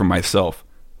 I did it for myself.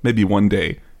 Maybe one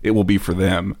day it will be for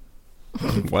them."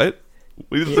 What?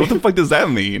 What the fuck does that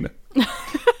mean?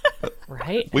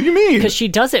 Right? What do you mean? Because she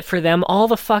does it for them all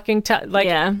the fucking time. Like,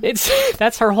 Yeah.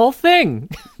 that's her whole thing.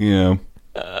 Yeah.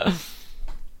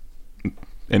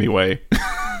 Anyway.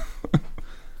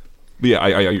 But yeah,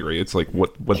 I agree. It's like,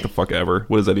 what the fuck ever?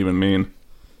 What does that even mean?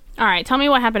 All right, tell me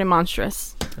what happened in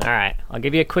Monstrous. All right, I'll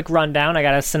give you a quick rundown. I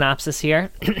got a synopsis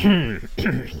here.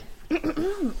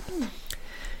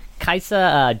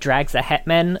 Kaisa drags a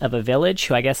hetman of a village,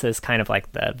 who I guess is kind of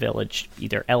like the village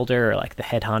either elder or like the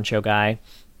head honcho guy,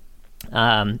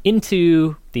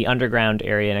 into the underground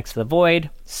area next to the void,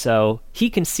 so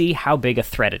he can see how big a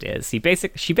threat it is.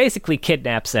 She basically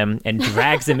kidnaps him and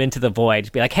drags him into the void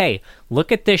to be like, "Hey,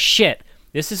 look at this shit.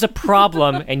 This is a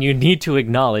problem, and you need to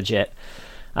acknowledge it."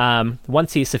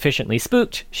 Once he's sufficiently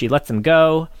spooked, she lets him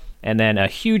go, and then a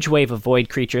huge wave of void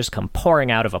creatures come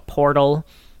pouring out of a portal.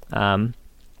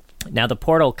 Now the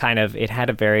portal it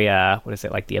had a very,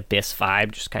 like the abyss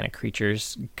vibe, just kind of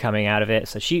creatures coming out of it.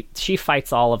 So she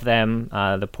fights all of them.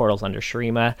 The portal's under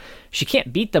Shurima. She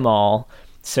can't beat them all,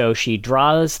 so she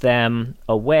draws them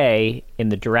away in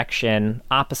the direction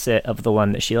opposite of the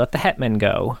one that she let the hetman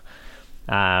go.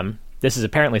 This is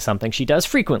apparently something she does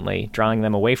frequently, drawing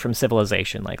them away from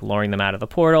civilization, like luring them out of the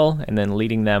portal and then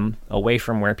leading them away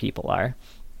from where people are.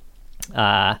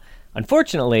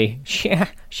 Unfortunately,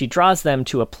 she draws them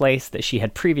to a place that she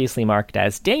had previously marked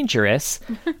as dangerous,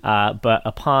 but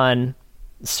upon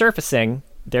surfacing,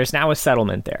 there's now a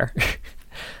settlement there.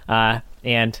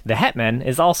 And the hetman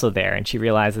is also there, and she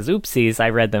realizes, oopsies,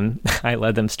 I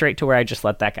led them straight to where I just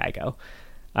let that guy go.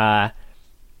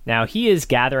 Now, he is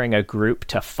gathering a group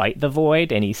to fight the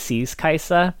void, and he sees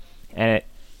Kaisa, and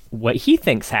what he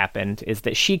thinks happened is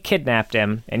that she kidnapped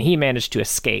him, and he managed to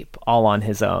escape all on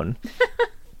his own.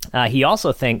 He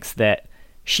also thinks that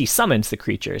she summons the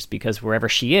creatures, because wherever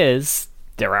she is,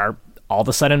 there are all of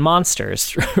a sudden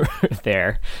monsters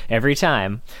there every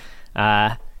time.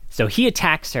 So he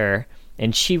attacks her,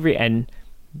 and she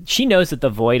knows that the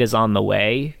void is on the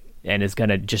way and is going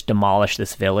to just demolish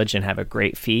this village and have a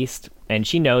great feast. And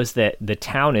she knows that the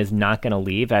town is not going to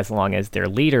leave as long as their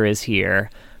leader is here,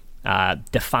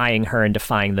 defying her and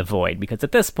defying the void. Because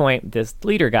at this point, this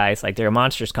leader guy is like, there are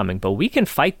monsters coming, but we can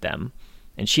fight them.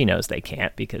 And she knows they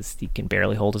can't because he can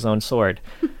barely hold his own sword.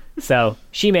 So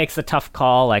she makes the tough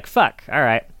call, like, fuck, all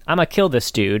right, I'm going to kill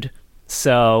this dude.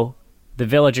 So the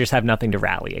villagers have nothing to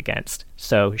rally against.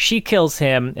 So she kills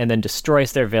him and then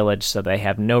destroys their village so they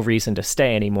have no reason to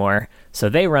stay anymore. So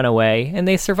they run away and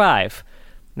they survive.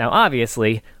 Now,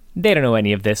 obviously, they don't know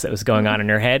any of this that was going on in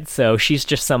her head, so she's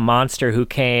just some monster who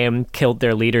came, killed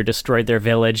their leader, destroyed their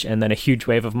village, and then a huge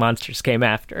wave of monsters came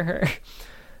after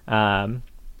her.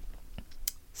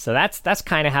 So that's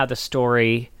kind of how the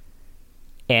story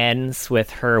ends, with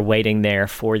her waiting there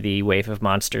for the wave of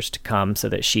monsters to come so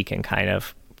that she can kind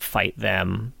of fight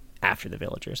them after the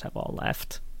villagers have all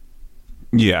left.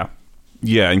 Yeah,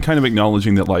 and kind of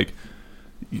acknowledging that, like,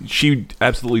 she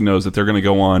absolutely knows that they're going to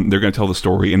go on, they're going to tell the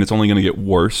story, and it's only going to get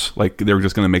worse. Like, they're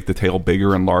just going to make the tale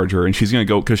bigger and larger, and she's going to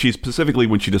go, because she specifically,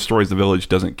 when she destroys the village,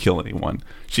 doesn't kill anyone.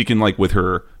 She can, like, with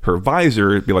her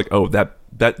visor, be like, oh,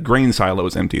 that grain silo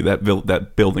is empty,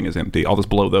 that building is empty, I'll just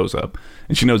blow those up.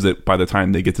 And she knows that by the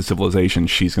time they get to civilization,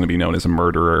 she's going to be known as a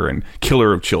murderer and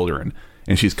killer of children,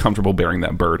 and she's comfortable bearing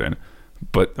that burden.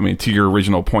 But, I mean, to your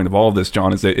original point of all of this,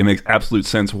 John, is that it makes absolute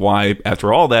sense why,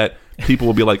 after all that, people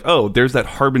will be like, oh, there's that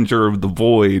harbinger of the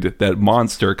void, that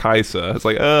monster, Kaisa. It's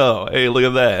like, oh, hey, look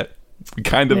at that. We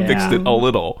kind of fixed it a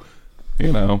little,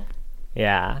 you know?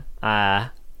 Yeah.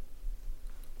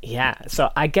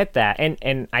 So I get that.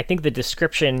 And I think the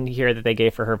description here that they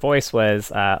gave for her voice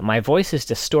was, my voice is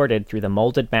distorted through the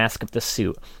molded mask of the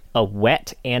suit, a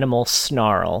wet animal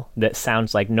snarl that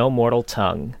sounds like no mortal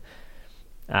tongue.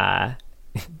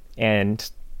 And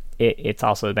it's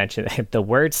also mentioned that the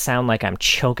words sound like I'm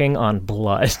choking on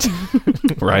blood.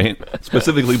 Right.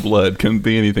 Specifically blood. Couldn't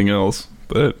be anything else.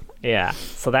 But yeah.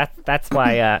 So that's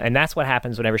why, and that's what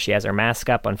happens whenever she has her mask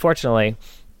up. Unfortunately,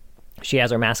 she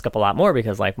has her mask up a lot more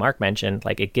because, like Mark mentioned,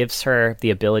 like, it gives her the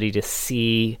ability to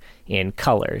see in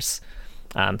colors.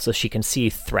 So she can see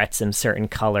threats in certain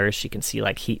colors. She can see,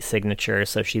 like, heat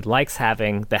signatures. So she likes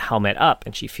having the helmet up,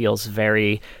 and she feels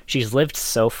she's lived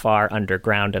so far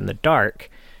underground in the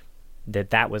dark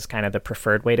that was kind of the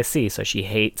preferred way to see. So she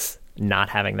hates not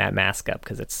having that mask up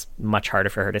because it's much harder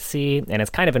for her to see. And it's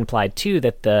kind of implied too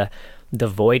that the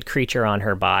void creature on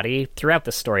her body, throughout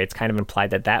the story, it's kind of implied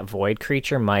that void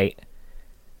creature might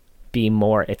be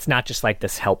more, it's not just like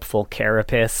this helpful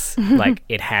carapace, like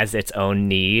it has its own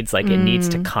needs, like it needs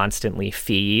to constantly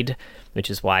feed, which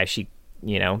is why she,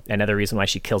 another reason why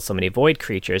she kills so many void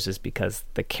creatures is because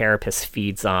the carapace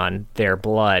feeds on their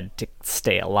blood to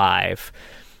stay alive.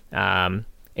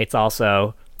 It's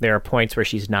also, there are points where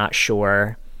she's not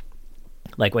sure,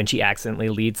 like when she accidentally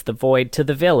leads the void to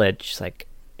the village, she's like,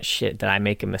 shit, did I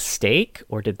make a mistake,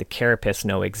 or did the carapace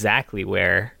know exactly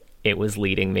where it was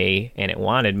leading me and it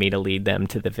wanted me to lead them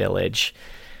to the village?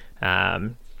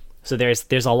 So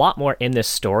there's a lot more in this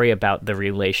story about the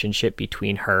relationship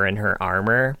between her and her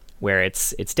armor, where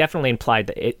it's definitely implied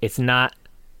that it's not,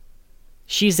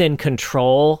 she's in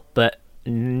control, but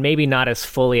maybe not as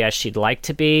fully as she'd like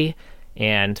to be.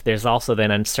 And there's also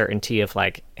then uncertainty of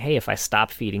like, hey, if I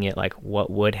stop feeding it, like what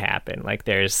would happen? Like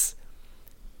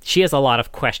she has a lot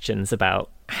of questions about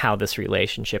how this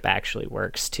relationship actually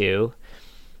works too.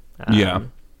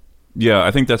 Yeah,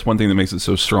 I think that's one thing that makes it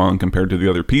so strong compared to the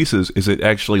other pieces, is it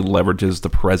actually leverages the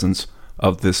presence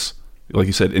of this, like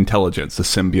you said, intelligence, the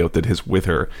symbiote that is with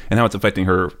her, and how it's affecting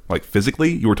her, like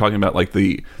physically. You were talking about like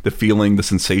the feeling, the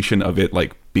sensation of it,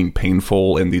 like being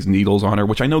painful, and these needles on her,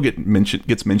 which I know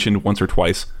gets mentioned once or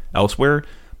twice elsewhere,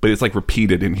 but it's like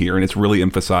repeated in here, and it's really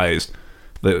emphasized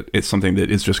that it's something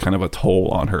that is just kind of a toll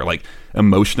on her, like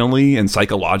emotionally and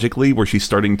psychologically, where she's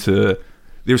starting to,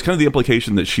 there's kind of the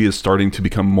implication that she is starting to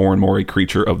become more and more a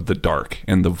creature of the dark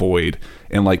and the void,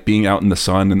 and like being out in the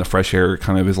sun and the fresh air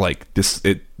kind of is like this,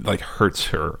 it like hurts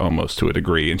her almost to a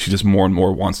degree, and she just more and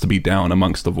more wants to be down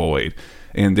amongst the void.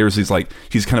 And there's these like,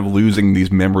 she's kind of losing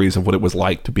these memories of what it was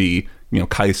like to be,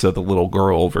 Kaisa, the little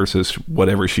girl, versus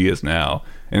whatever she is now.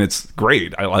 And it's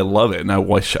great. I love it. And I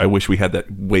wish we had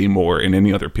that way more in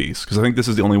any other piece, because I think this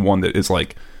is the only one that is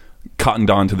like cottoned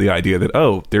on to the idea that,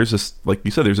 oh, there's this, like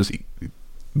you said, there's this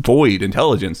void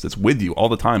intelligence that's with you all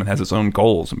the time and has its own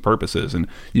goals and purposes, and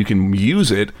you can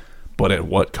use it, but at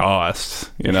what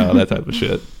cost? That type of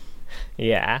shit.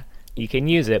 Yeah, you can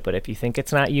use it, but if you think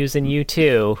it's not using you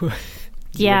too,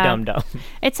 you're dum-dum.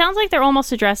 It sounds like they're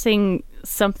almost addressing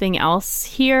something else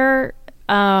here,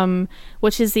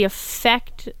 which is the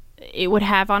effect it would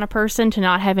have on a person to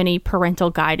not have any parental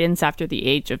guidance after the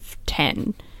age of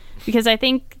 10. Because I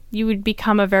think you would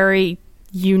become a very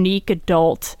unique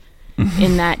adult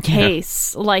in that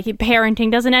case. Yeah. Like,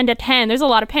 parenting doesn't end at 10. There's a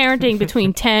lot of parenting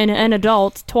between 10 and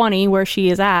adult 20 where she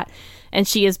is at, and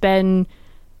she has been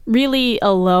really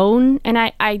alone, and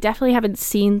I definitely haven't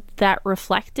seen that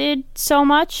reflected so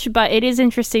much, but it is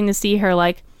interesting to see her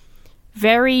like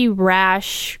very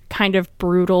rash, kind of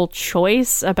brutal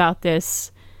choice about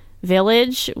this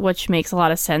village, which makes a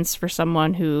lot of sense for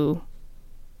someone who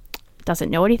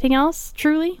doesn't know anything else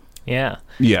truly. Yeah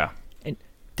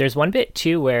There's one bit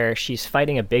too where she's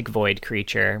fighting a big void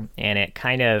creature, and it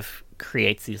kind of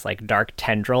creates these like dark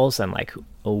tendrils and like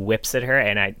whips at her,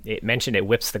 and it mentioned it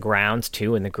whips the ground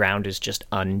too, and the ground is just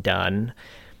undone,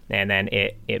 and then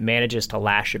it manages to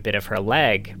lash a bit of her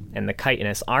leg, and the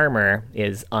chitinous armor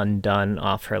is undone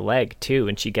off her leg too,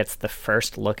 and she gets the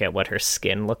first look at what her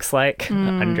skin looks like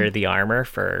under the armor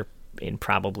in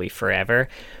probably forever.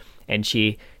 And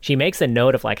she makes a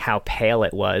note of like how pale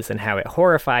it was and how it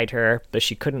horrified her, but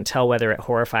she couldn't tell whether it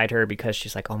horrified her because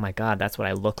she's like, oh my God, that's what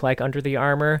I look like under the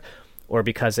armor, or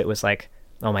because it was like,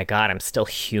 oh my God, I'm still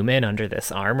human under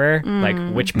this armor. Like,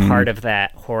 which part of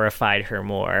that horrified her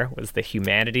more? Was the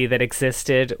humanity that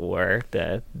existed or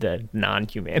the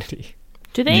non-humanity?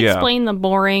 Do they explain the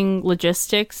boring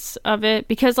logistics of it?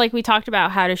 Because like we talked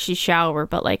about, how does she shower,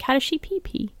 but like, how does she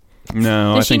pee?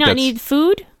 No, does she not need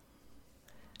food?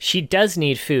 She does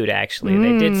need food, actually.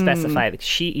 They did specify that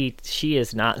she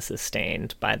is not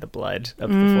sustained by the blood of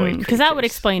the void creatures. Because that would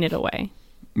explain it away.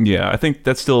 Yeah, I think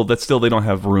that's still they don't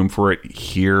have room for it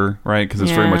here, right? Because it's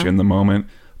very much in the moment.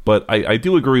 But I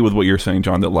do agree with what you're saying,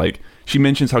 John, that like she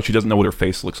mentions how she doesn't know what her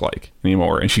face looks like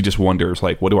anymore, and she just wonders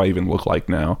like, what do I even look like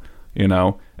now?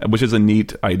 Which is a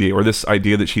neat idea, or this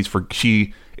idea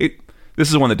that this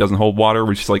is one that doesn't hold water,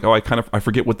 where she's like, oh, I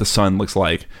forget what the sun looks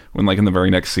like, when like in the very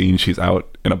next scene she's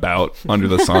out and about under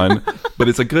the sun. But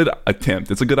it's a good attempt,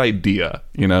 it's a good idea,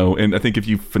 and I think if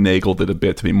you finagled it a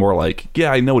bit to be more like,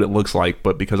 yeah, I know what it looks like,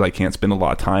 but because I can't spend a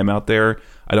lot of time out there,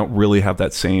 I don't really have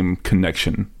that same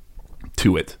connection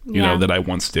to it, that I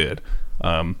once did.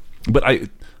 But I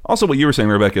also, what you were saying,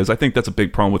 Rebecca, is I think that's a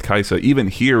big problem with Kaisa even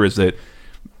here, is that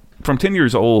from 10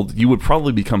 years old, you would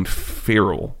probably become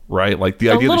feral, right? Like the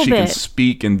idea that little she can bit.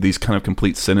 speak in these kind of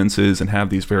complete sentences and have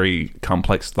these very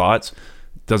complex thoughts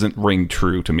doesn't ring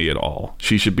true to me at all.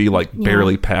 She should be like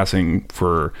barely passing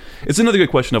for. It's another good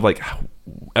question of like,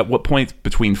 at what point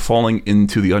between falling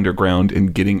into the underground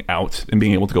and getting out and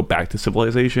being able to go back to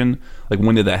civilization, like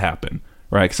when did that happen,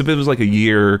 right? Because if it was like a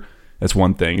year, that's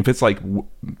one thing. If it's like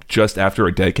just after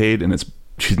a decade and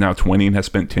she's now 20 and has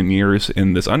spent 10 years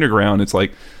in this underground, it's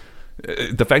like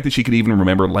the fact that she could even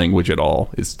remember language at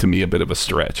all is to me a bit of a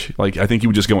stretch. Like I think you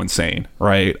would just go insane,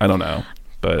 right? I don't know.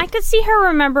 But I could see her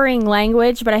remembering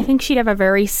language, but I think she'd have a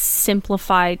very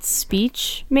simplified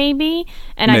speech, maybe.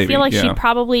 And I feel like she'd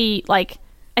probably, like,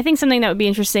 I think something that would be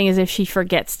interesting is if she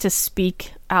forgets to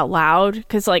speak out loud.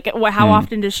 Because, like, how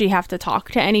often does she have to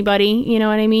talk to anybody? You know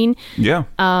what I mean? Yeah.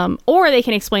 Or they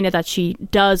can explain it that she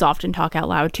does often talk out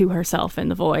loud to herself in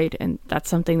the void. And that's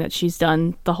something that she's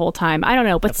done the whole time. I don't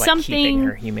know, but Of, like, something... keeping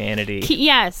her humanity.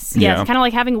 Yes. Yeah. Kind of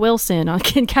like having Wilson on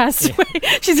Kid Castaway.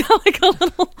 She's got like a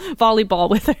little volleyball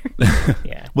with her.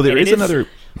 Yeah. Well, there And is it another...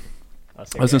 I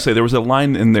was going to say, there was a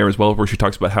line in there as well where she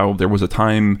talks about how there was a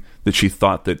time that she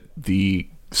thought that the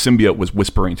symbiote was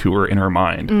whispering to her in her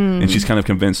mind. And she's kind of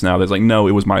convinced now that it's like, no,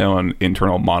 it was my own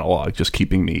internal monologue just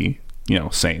keeping me,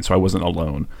 sane. So I wasn't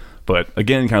alone. But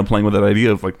again, kind of playing with that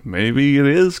idea of like, maybe it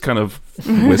is kind of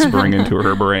whispering into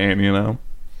her brain,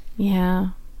 Yeah.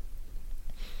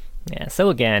 Yeah, so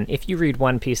again, if you read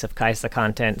one piece of Kaisa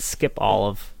content, skip all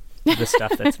of the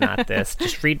stuff that's not this.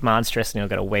 Just read Monstrous and you'll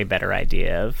get a way better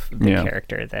idea of the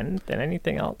character than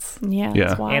anything else. Yeah.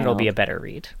 Yeah. It's wild. And it'll be a better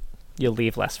read. You'll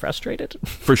leave less frustrated.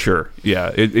 For sure.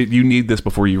 Yeah. You need this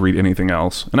before you read anything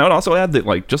else. And I would also add that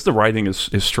like just the writing is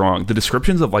strong. The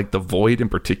descriptions of like the void in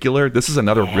particular, this is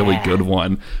another really good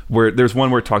one where there's one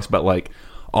where it talks about like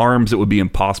arms that would be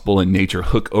impossible in nature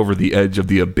hook over the edge of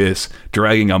the abyss,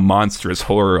 dragging a monstrous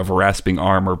horror of rasping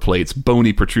armor plates,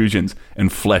 bony protrusions,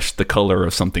 and flesh the color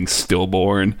of something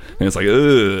stillborn. And it's like,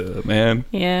 ugh, man.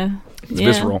 Yeah. It's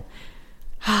visceral.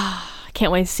 I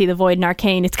can't wait to see the void in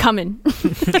Arcane. It's coming.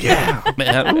 Yeah,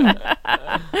 man.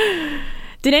 Ooh.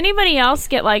 Did anybody else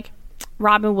get like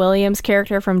Robin Williams'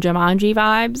 character from Jumanji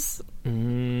vibes?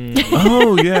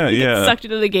 Oh, yeah. Sucked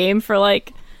into the game for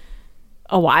like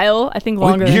a while. I think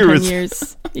longer than 10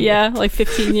 years. Yeah, like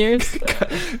 15 years.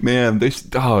 Man,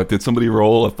 did somebody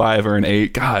roll a 5 or an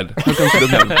 8? God, how come she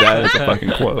doesn't have that as a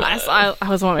fucking quote? I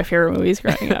was one of my favorite movies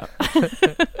growing up.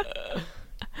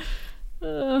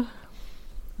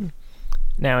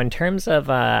 Now, in terms of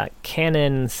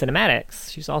canon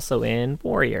cinematics, she's also in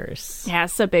Warriors. Yeah,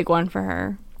 it's a big one for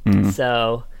her.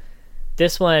 So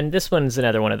this one's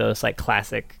another one of those like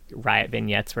classic Riot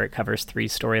vignettes where it covers 3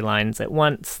 storylines at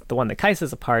once. The one that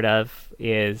Kaisa's a part of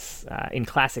is in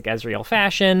classic Ezreal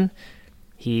fashion.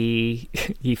 He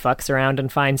fucks around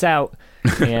and finds out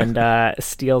and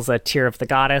steals a Tear of the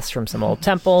Goddess from some old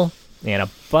temple, and a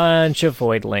bunch of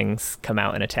voidlings come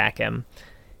out and attack him.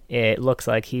 It looks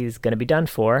like he's going to be done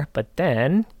for, but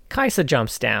then Kaisa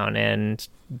jumps down and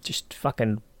just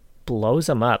fucking blows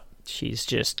him up. She's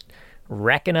just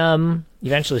wrecking him.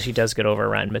 Eventually she does get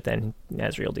overrun, but then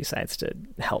Ezreal decides to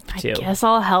help too. I guess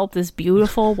I'll help this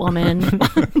beautiful woman.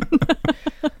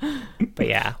 But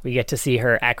yeah, we get to see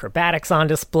her acrobatics on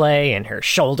display and her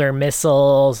shoulder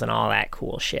missiles and all that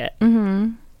cool shit.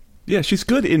 Mm-hmm. Yeah, she's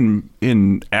good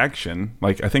in action.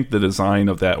 Like, I think the design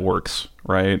of that works,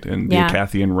 right? And the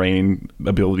Acathian Rain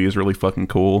ability is really fucking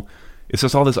cool. It's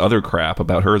just all this other crap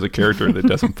about her as a character that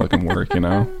doesn't fucking work,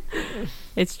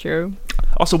 It's true.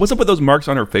 Also, what's up with those marks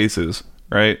on her faces,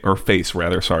 right? Or face,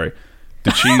 rather, sorry.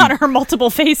 Did she... on her multiple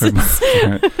faces.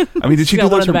 I mean, did she do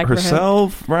those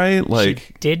herself, right? Like,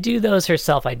 she did do those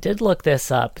herself. I did look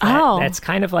this up. That's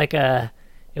kind of like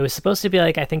it was supposed to be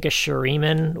like, I think, a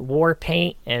Shuriman war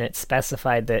paint, and it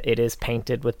specified that it is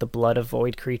painted with the blood of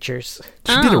void creatures.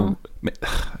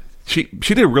 She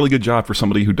did a really good job for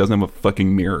somebody who doesn't have a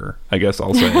fucking mirror, I guess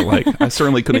I'll say. Like, I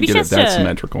certainly couldn't get it that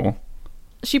symmetrical.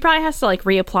 She probably has to like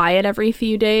reapply it every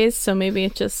few days, so maybe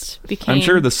it just became... I'm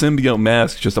sure the symbiote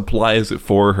mask just applies it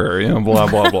for her, blah,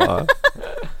 blah, blah.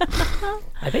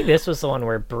 I think this was the one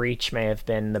where Breach may have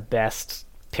been the best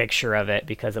picture of it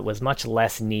because it was much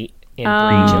less neat in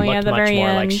Breach. It looked much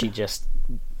more like she just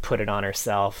put it on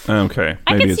herself. Okay.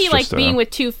 I could see like being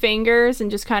with 2 fingers and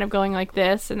just kind of going like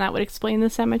this, and that would explain the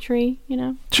symmetry,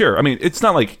 Sure. I mean, it's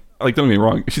not like don't get me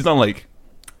wrong, she's not like...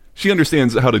 She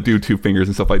understands how to do 2 fingers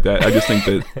and stuff like that. I just think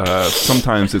that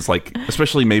sometimes it's like,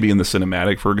 especially maybe in the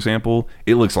cinematic, for example,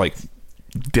 it looks like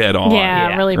dead on.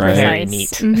 Yeah, really right? precise. Very neat.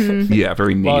 Mm-hmm. Yeah,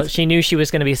 very neat. Well, she knew she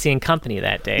was going to be seeing company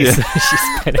that day, so she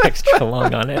spent extra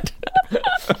long on it.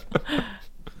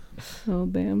 Oh,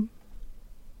 damn.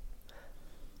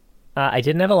 I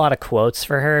didn't have a lot of quotes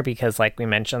for her because, like we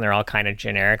mentioned, they're all kind of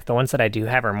generic. The ones that I do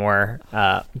have are more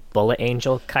Bullet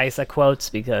Angel Kaisa quotes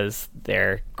because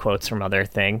they're quotes from other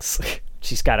things.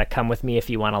 She's got a "come with me if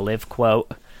you want to live"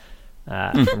 quote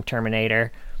from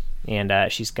Terminator. And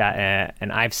she's got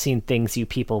an "I've seen things you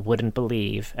people wouldn't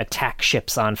believe. Attack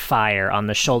ships on fire on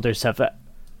the shoulders of..."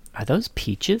 Are those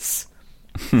peaches?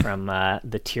 From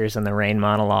the Tears in the Rain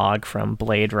monologue from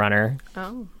Blade Runner.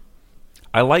 Oh.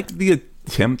 I like the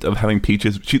attempt of having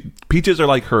Peaches. Peaches are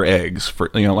like her eggs for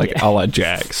like a la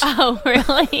Jax. Oh,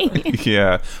 really?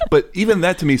 Yeah, but even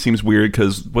that to me seems weird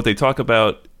because what they talk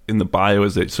about in the bio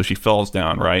is that she falls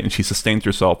down, right, and she sustains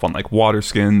herself on like water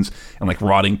skins and like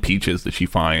rotting peaches that she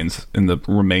finds in the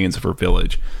remains of her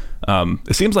village.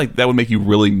 It seems like that would make you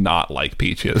really not like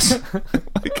peaches.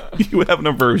 Like you would have an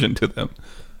aversion to them.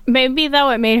 Maybe though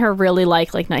it made her really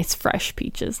like nice fresh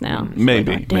peaches now.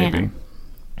 Maybe, like, oh, damn. maybe.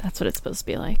 That's what it's supposed to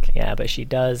be like. Yeah, but she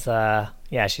does.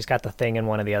 She's got the thing in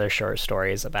one of the other short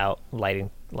stories about liking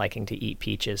to eat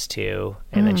peaches too,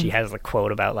 and then she has a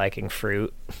quote about liking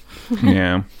fruit.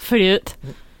 Yeah, Fruit.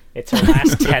 It's her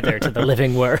last tether to the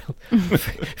living world.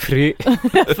 Fruit.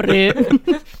 Fruit.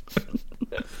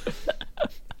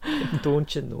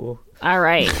 Don't you know? All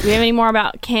right. Do we have any more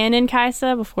about canon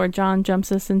Kaisa before John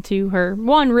jumps us into her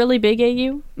one really big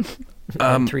AU?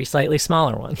 Three slightly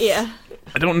smaller ones. Yeah.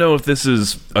 I don't know if this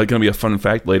is going to be a fun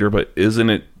fact later, but isn't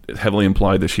it heavily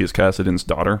implied that she is Kassadin's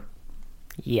daughter?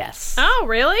 Yes. Oh,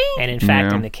 really? And in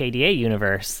fact, Yeah. in the KDA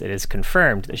universe, it is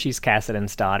confirmed that she's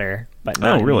Kassadin's daughter, but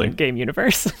not really? in the game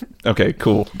universe. Okay,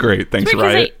 cool, great, thanks, Because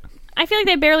Riot. I feel like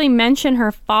they barely mention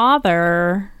her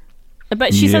father,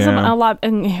 but she says Yeah. a lot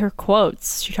in her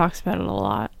quotes. She talks about it a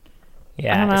lot.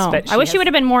 Yeah. I don't know. I wish she would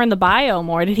have been more in the bio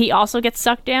more. Did he also get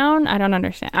sucked down? I don't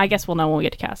understand. I guess we'll know when we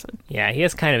get to Kassadin. Yeah, he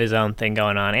has kind of his own thing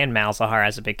going on, and Malzahar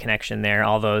has a big connection there.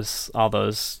 All those,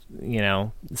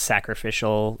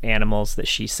 sacrificial animals that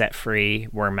she set free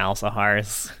were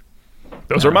Malzahar's.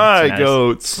 Those are my nice.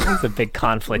 goats. There's a big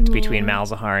conflict between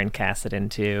Malzahar and Kassadin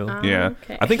too. Yeah,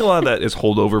 Okay. I think a lot of that is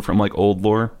holdover from like old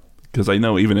lore, because I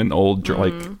know even in old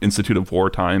like Institute of War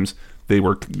times, they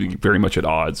were very much at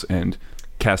odds, and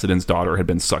Kassadin's daughter had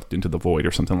been sucked into the void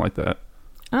or something like that.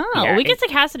 Oh, Yeah, we get to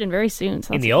Kassadin very soon.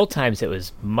 In the old times, it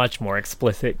was much more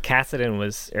explicit.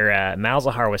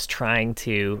 Malzahar was trying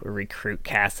to recruit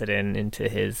Kassadin into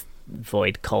his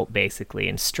void cult, basically,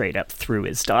 and straight up threw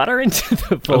his daughter into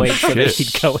the void so that shit.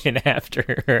 he'd go in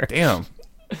after her. Damn,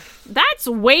 That's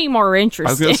way more I was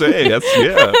interesting gonna say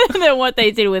that's than what they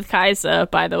did with Kaisa,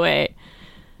 by the way.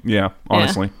 yeah.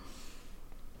 Honestly,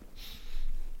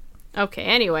 Okay,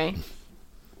 anyway.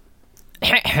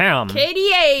 Ahem.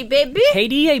 KDA, baby!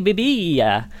 KDA, baby.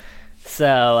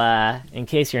 So, in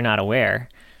case you're not aware,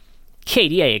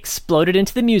 KDA exploded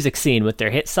into the music scene with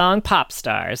their hit song Pop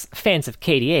Stars. Fans of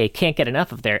KDA can't get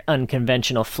enough of their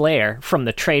unconventional flair, from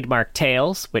the trademark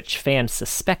tales, which fans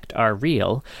suspect are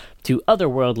real, to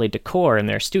otherworldly decor in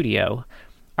their studio.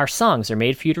 Our songs are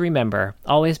made for you to remember.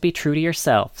 Always be true to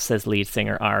yourself, says lead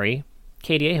singer Ari.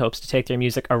 KDA hopes to take their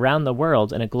music around the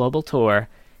world in a global tour.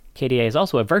 KDA is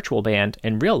also a virtual band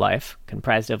in real life,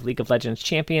 comprised of League of Legends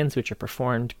champions, which are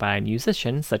performed by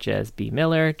musicians such as B.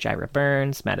 Miller, Jyra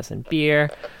Burns, Madison Beer,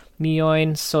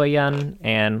 Mioin, Soyeon,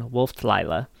 and Wolf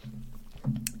Lila.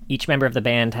 Each member of the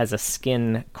band has a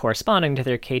skin corresponding to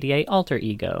their KDA alter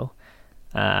ego.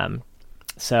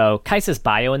 So Kaisa's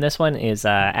bio in this one is,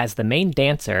 as the main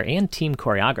dancer and team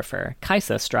choreographer,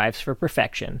 Kaisa strives for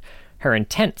perfection. Her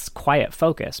intense, quiet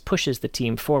focus pushes the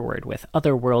team forward with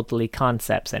otherworldly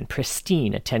concepts and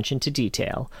pristine attention to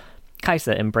detail.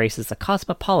 Kaisa embraces a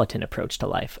cosmopolitan approach to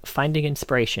life, finding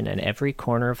inspiration in every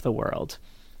corner of the world.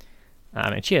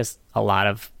 And she has a lot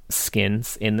of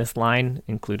skins in this line,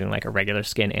 including like a regular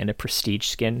skin and a prestige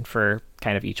skin for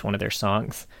kind of each one of their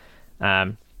songs.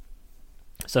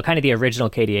 So kind of the original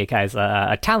KDA Kaisa,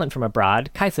 a talent from abroad,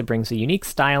 Kaisa brings a unique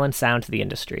style and sound to the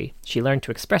industry. She learned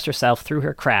to express herself through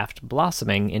her craft,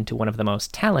 blossoming into one of the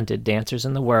most talented dancers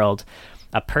in the world.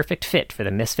 A perfect fit for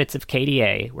the misfits of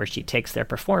KDA, where she takes their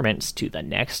performance to the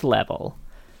next level.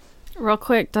 Real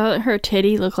quick, doesn't her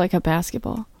titty look like a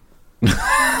basketball?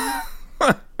 A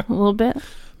little bit.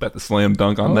 bet the slam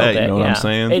dunk on A little that. bit, You know what yeah. I'm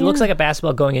saying? It looks like a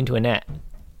basketball going into a net.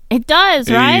 It does,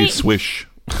 Hey, right? swish.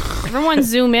 Everyone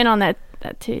zoom in on that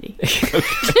titty.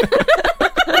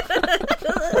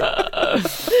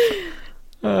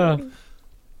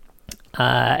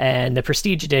 And the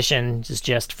Prestige Edition is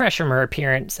just fresh from her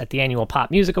appearance at the annual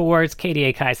Pop Music Awards.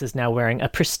 KDA Kaisa is now wearing a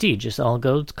prestigious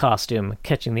all-gold costume,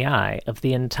 catching the eye of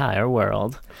the entire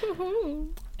world.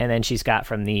 And then she's got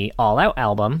from the All Out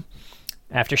album,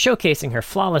 After showcasing her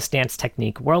flawless dance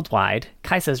technique worldwide,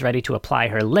 Kaisa is ready to apply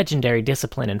her legendary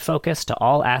discipline and focus to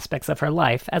all aspects of her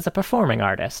life as a performing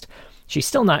artist. She's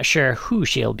still not sure who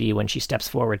she'll be when she steps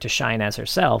forward to shine as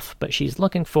herself, but she's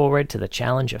looking forward to the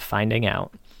challenge of finding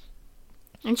out.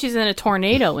 And she's in a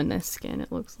tornado in this skin,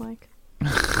 it looks like.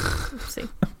 Oopsie.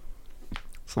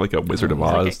 It's like a Wizard of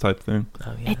Oz type thing.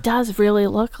 Oh, yeah. It does really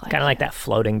look like Kind of like that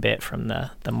floating bit from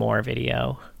the More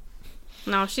video.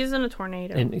 No, she's in a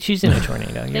tornado. And she's in a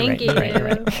tornado. You're Thank right. You're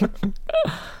right.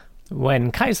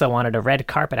 When Kaisa wanted a red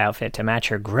carpet outfit to match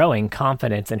her growing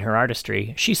confidence in her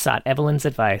artistry, she sought Evelyn's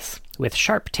advice. With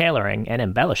sharp tailoring and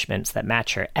embellishments that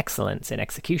match her excellence in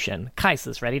execution,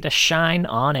 Kaisa's ready to shine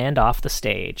on and off the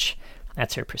stage.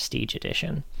 That's her Prestige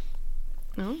edition.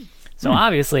 Oh. So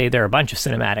obviously there are a bunch of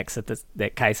cinematics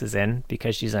that Kaisa's in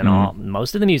because she's in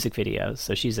most of the music videos.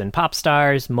 So she's in Pop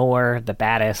Stars, More, The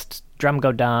Baddest, Drum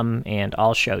Go Dumb, and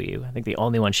I'll Show You. I think the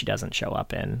only one she doesn't show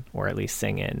up in, or at least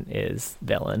sing in, is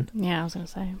Villain. Yeah, I was going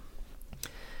to say.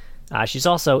 She's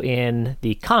also in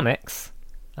the comics,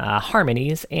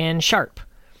 Harmonies, and Sharp.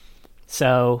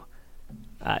 So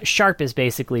Sharp is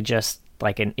basically just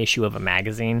like an issue of a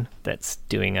magazine that's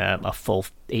doing a full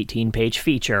 18-page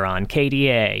feature on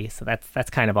KDA. So that's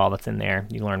kind of all that's in there.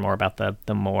 You learn more about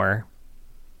the More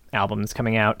albums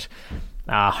coming out.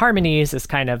 Harmonies is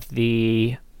kind of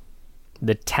the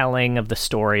telling of the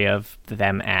story of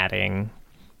them adding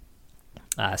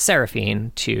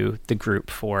Seraphine to the group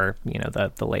for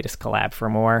the latest collab for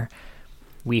More.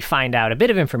 We find out a bit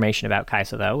of information about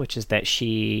Kaisa, though, which is that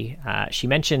she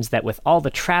mentions that with all the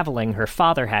traveling her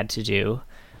father had to do,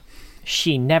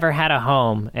 she never had a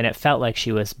home, and it felt like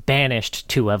she was banished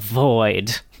to a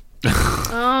void.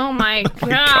 Oh my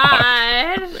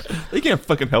god. They can't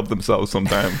fucking help themselves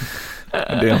sometimes.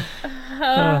 Damn.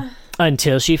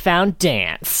 Until she found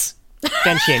dance.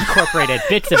 Then she incorporated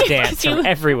bits of dance from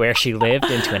everywhere she lived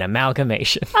into an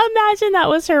amalgamation. Imagine that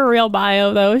was her real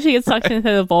bio, though. She gets sucked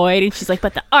into the void, and she's like,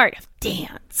 but the art of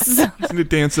dance. Just need to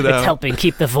dance it out. It's helping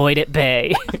keep the void at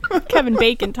bay. Kevin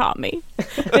Bacon taught me.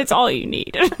 It's all you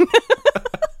need.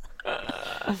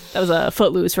 That was a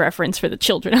Footloose reference for the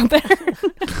children out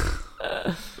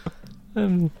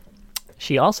there.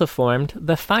 She also formed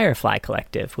the Firefly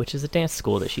Collective, which is a dance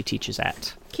school that she teaches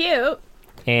at. Cute.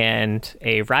 And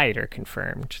a writer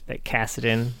confirmed that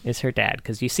Kassadin is her dad,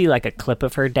 because you see like a clip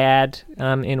of her dad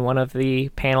in one of the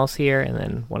panels here, and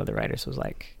then one of the writers was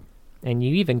like, and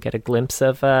you even get a glimpse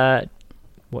of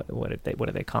what do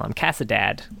they call him?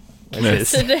 Kassadad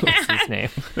was his name.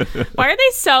 Why are they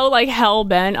so like hell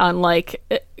bent on like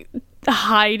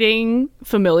hiding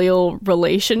familial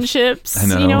relationships? I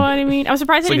know. You know what I mean? I was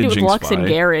surprised they It's didn't do like it a with Lux Jinx and spy.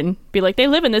 Garen. Be like, they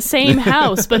live in the same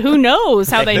house, but who knows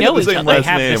how they know the each same other. last They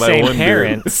have name, the I same wonder.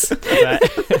 parents.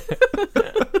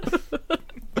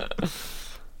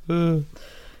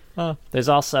 There's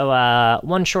also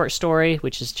one short story,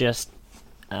 which is just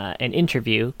an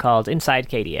interview called Inside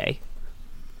KDA.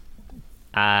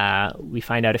 We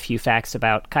find out a few facts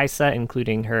about Kaisa,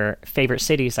 including her favorite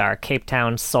cities are Cape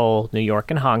Town, Seoul, New York,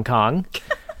 and Hong Kong.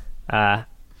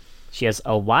 She has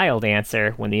a wild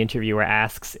answer when the interviewer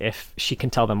asks if she can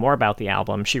tell them more about the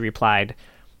album. She replied,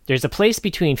 "There's a place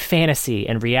between fantasy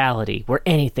and reality where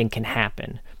anything can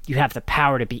happen. You have the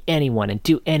power to be anyone and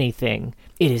do anything.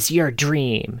 It is your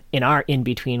dream. In our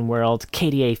in-between world,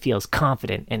 KDA feels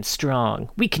confident and strong.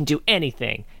 We can do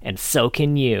anything, and so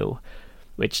can you."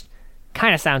 Which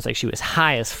kind of sounds like she was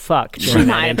high as fuck during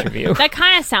that interview. That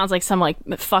kind of sounds like some like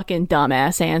fucking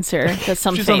dumbass answer that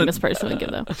some She's on famous person would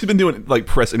give, though. She's been doing like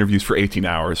press interviews for 18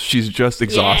 hours. She's just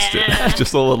exhausted.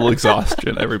 Just a little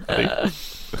exhaustion, everybody.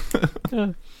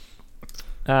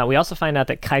 We also find out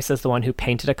that Kaisa's the one who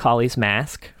painted Akali's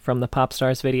mask from the Pop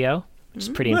Stars video, which is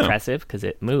pretty impressive because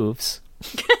it moves.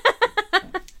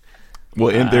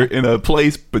 Well, they're in a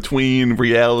place between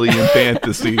reality and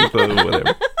fantasy, so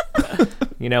whatever.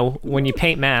 You know, when you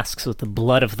paint masks with the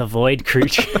blood of the void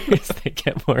creatures, they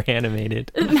get more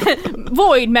animated.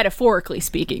 Void, metaphorically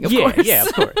speaking, of course. Yeah,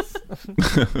 of course.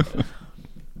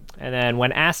 And then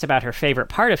when asked about her favorite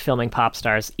part of filming Pop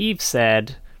Stars, Eve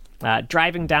said,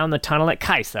 driving down the tunnel at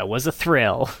Kaisa was a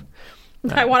thrill.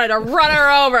 I wanted to run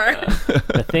her over.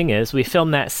 The thing is, we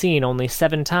filmed that scene only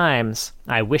 7 times.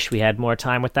 I wish we had more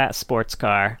time with that sports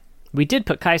car. We did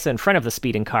put Kaisa in front of the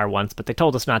speeding car once, but they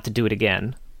told us not to do it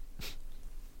again.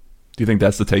 Do you think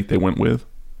that's the take they went with?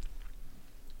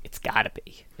 It's gotta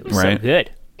be. It was so Right.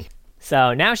 good.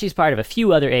 So now she's part of a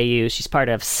few other AUs. She's part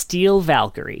of Steel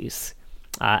Valkyries.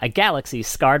 A galaxy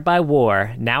scarred by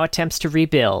war now attempts to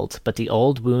rebuild, but the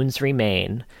old wounds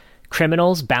remain.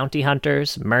 Criminals, bounty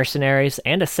hunters, mercenaries,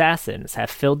 and assassins have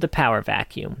filled the power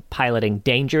vacuum, piloting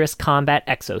dangerous combat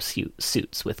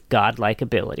exosuits with godlike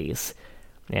abilities.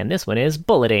 And this one is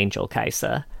Bullet Angel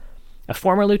Kaisa. A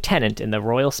former lieutenant in the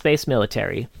Royal Space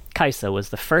Military, Kaisa was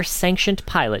the first sanctioned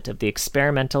pilot of the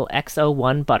experimental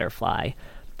X-01 Butterfly.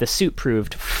 The suit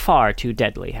proved far too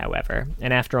deadly, however,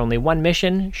 and after only one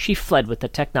mission, she fled with the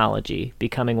technology,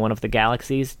 becoming one of the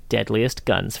galaxy's deadliest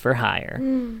guns for hire.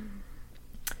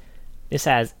 This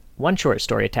has one short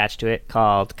story attached to it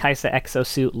called Kaisa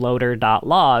Exosuit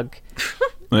Loader.log,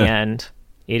 and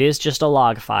it is just a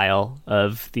log file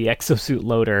of the Exosuit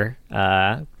Loader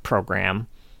program.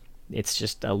 It's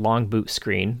just a long boot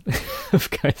screen of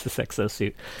Kaisa's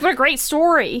exosuit. What a great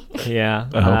story.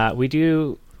 Yeah. We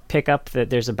do pick up that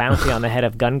there's a bounty on the head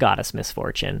of Gun Goddess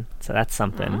Misfortune, so that's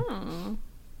something.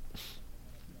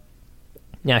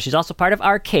 Now, she's also part of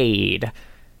Arcade.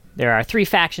 There are 3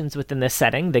 factions within this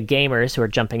setting: the gamers who are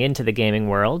jumping into the gaming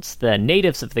worlds, the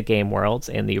natives of the game worlds,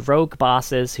 and the rogue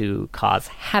bosses who cause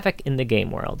havoc in the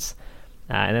game worlds.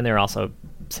 And then there are also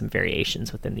some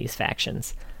variations within these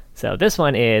factions. So this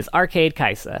one is Arcade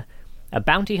Kaisa, a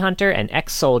bounty hunter and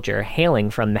ex-soldier hailing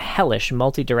from the hellish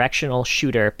multi-directional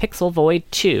shooter Pixel Void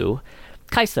 2.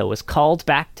 Kaisa was called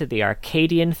back to the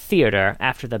Arcadian theater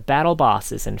after the battle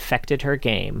bosses infected her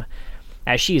game.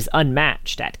 As she's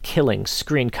unmatched at killing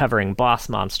screen-covering boss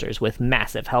monsters with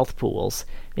massive health pools,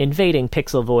 invading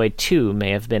Pixel Void 2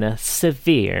 may have been a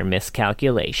severe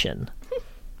miscalculation.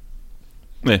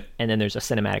 And then there's a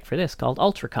cinematic for this called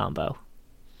Ultra Combo.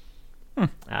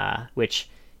 Which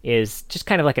is just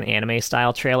kind of like an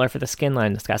anime-style trailer for the skin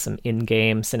line. It's got some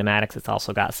in-game cinematics. It's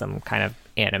also got some kind of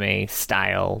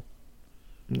anime-style,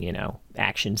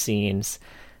 action scenes.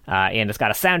 And it's got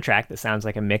a soundtrack that sounds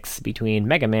like a mix between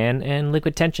Mega Man and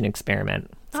Liquid Tension Experiment.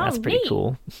 So that's pretty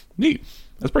cool. Neat.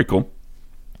 That's pretty cool.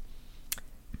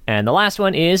 And the last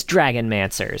one is Dragon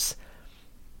Mancers.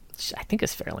 I think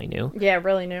is fairly new. Yeah,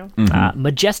 really new.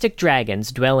 Majestic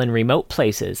dragons dwell in remote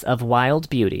places of wild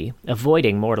beauty,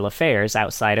 avoiding mortal affairs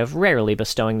outside of rarely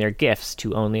bestowing their gifts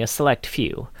to only a select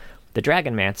few. The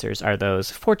Dragon Mancers are those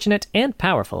fortunate and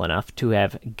powerful enough to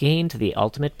have gained the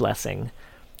ultimate blessing.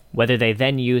 Whether they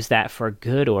then use that for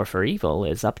good or for evil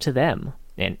is up to them,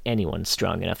 and anyone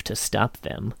strong enough to stop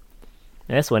them.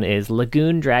 And this one is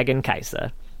Lagoon Dragon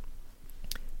Kaisa.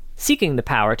 Seeking the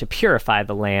power to purify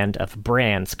the land of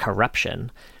Bran's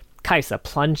corruption, Kaisa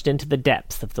plunged into the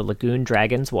depths of the Lagoon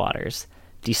Dragon's waters,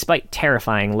 despite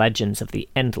terrifying legends of the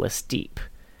endless deep.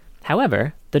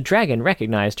 However, the dragon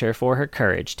recognized her for her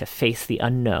courage to face the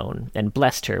unknown and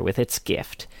blessed her with its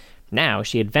gift. Now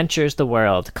she adventures the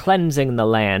world, cleansing the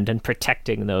land and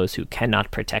protecting those who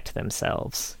cannot protect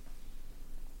themselves.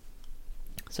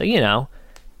 So, kind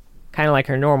of like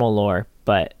her normal lore,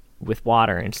 but with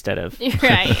water instead of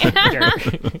right.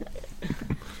 dirt.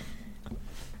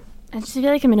 I just feel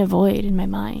like I'm in a void in my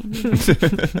mind.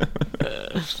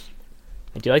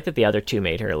 I do like that the other 2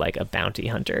 made her like a bounty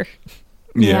hunter.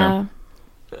 Yeah,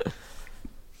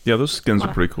 those skins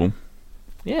are pretty cool.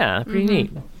 Yeah, pretty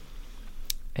neat.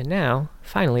 And now,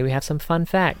 finally, we have some fun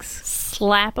facts.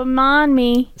 Slap them on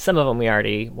me. Some of them we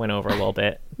already went over a little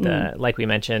bit. Like we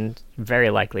mentioned, very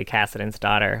likely Cassidon's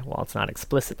daughter. While it's not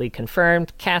explicitly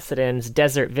confirmed, Cassidon's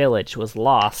desert village was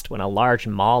lost when a large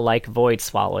maw-like void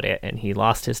swallowed it, and he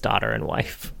lost his daughter and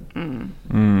wife.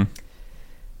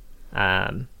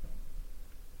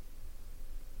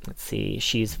 Let's see.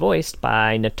 She's voiced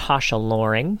by Natasha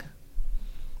Loring.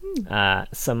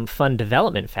 Some fun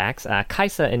development facts.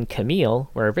 Kaisa and Camille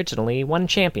were originally one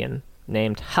champion,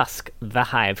 named Husk, the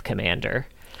Hive Commander.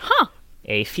 Huh.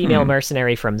 A female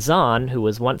mercenary from Zon, who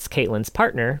was once Caitlyn's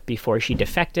partner before she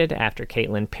defected after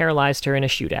Caitlyn paralyzed her in a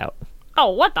shootout.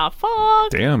 Oh, what the fuck?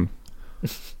 Damn.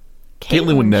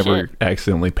 Caitlyn would never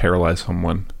accidentally paralyze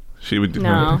someone. She would do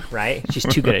No. Right? She's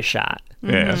too good a shot.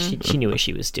 Yeah. She knew what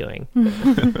she was doing.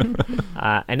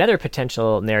 Another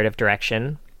potential narrative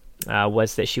direction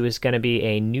was that she was going to be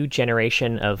a new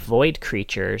generation of void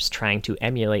creatures trying to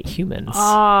emulate humans.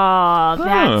 Oh,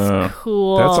 that's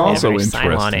cool. That's also Very interesting.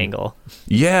 Cylon angle.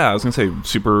 Yeah, I was gonna say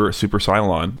super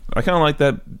Cylon. I kind of like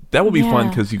that. That would be fun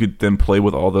because you could then play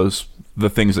with all the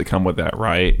things that come with that,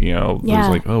 right? There's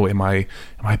like, oh, am I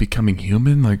becoming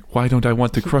human? Like, why don't I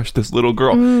want to crush this little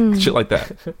girl? Shit like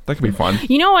that. That could be fun.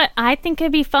 You know what? I think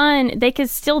it'd be fun. They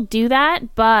could still do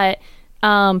that, but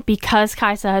because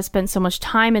Kaisa has spent so much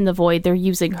time in the void, they're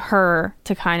using her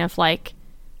to kind of like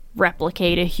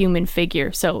replicate a human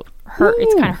figure. So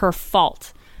it's kind of her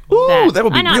fault. Ooh, that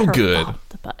would be not real her good. fault,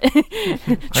 but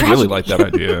I really like that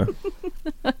idea.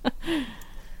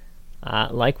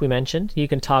 Like we mentioned, you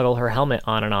can toggle her helmet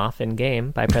on and off in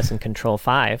game by pressing Control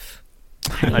 5.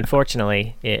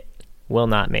 Unfortunately, it will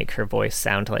not make her voice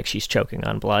sound like she's choking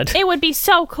on blood. It would be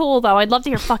so cool, though. I'd love to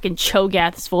hear fucking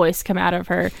Cho'Gath's voice come out of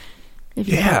her if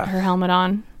you put her helmet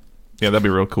on. Yeah, that'd be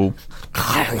real cool.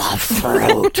 I love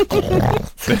fruit.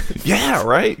 Yeah,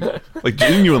 right? Like,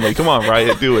 genuinely, come on,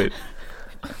 Riot, do it.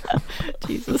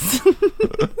 Jesus.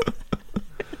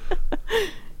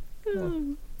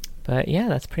 But yeah,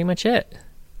 that's pretty much it.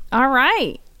 All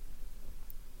right.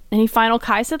 Any final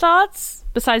Kaisa thoughts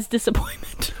besides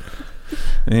disappointment?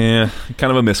 Yeah, kind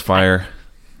of a misfire.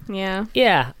 Yeah.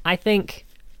 Yeah, I think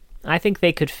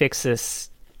they could fix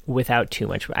this without too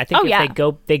much. I think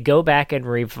they go back and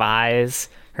revise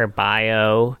her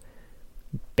bio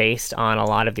based on a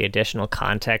lot of the additional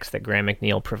context that Graham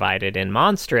McNeil provided in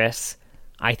Monstrous.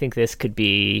 I think this could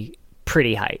be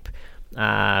pretty hype.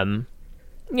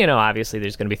 Obviously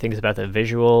there's going to be things about the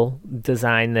visual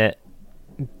design that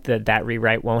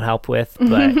rewrite won't help with,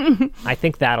 but I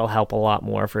think that'll help a lot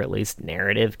more for at least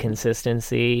narrative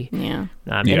consistency. Yeah.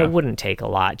 And it wouldn't take a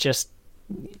lot. Just,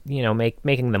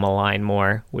 making them align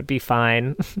more would be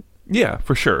fine. Yeah,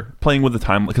 for sure. Playing with the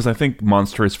time, because I think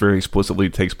Monstrous very explicitly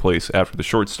takes place after the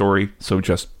short story, so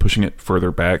just pushing it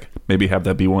further back, maybe have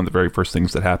that be one of the very first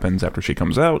things that happens after she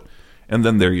comes out, and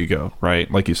then there you go, right?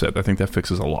 Like you said, I think that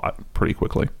fixes a lot pretty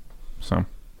quickly. So.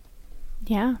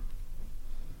 Yeah.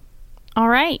 All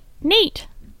right. Neat.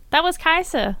 That was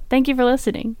Kaisa. Thank you for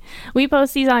listening. We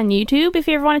post these on YouTube if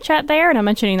you ever want to chat there, and I'm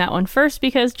mentioning that one first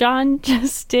because John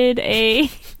just did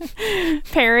a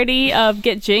parody of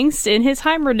Get Jinxed in his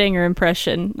Heimerdinger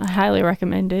impression. I highly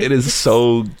recommend it. It is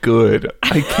so good.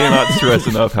 I cannot stress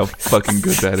enough how fucking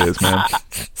good that is, man.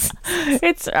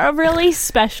 It's a really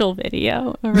special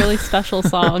video, a really special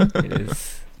song. It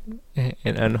is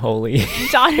an unholy.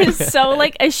 John is so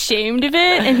ashamed of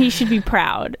it, and he should be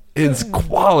proud. It's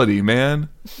quality, man.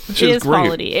 It is great.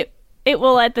 Quality. It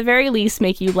will at the very least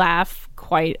make you laugh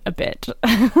quite a bit.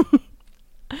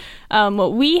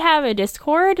 We have a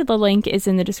Discord. The link is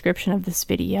in the description of this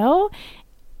video.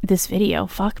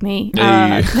 Fuck me.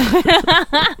 Hey.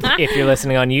 If you're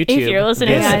listening on YouTube, if you're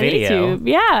listening this on video. YouTube,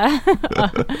 yeah,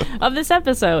 of this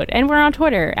episode, and we're on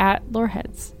Twitter at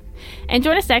Loreheads. And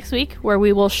join us next week, where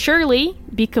we will surely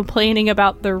be complaining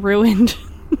about the Ruination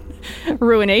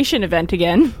event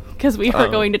again, because we are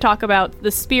going to talk about the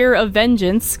Spear of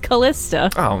Vengeance, Callista.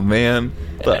 Oh, man.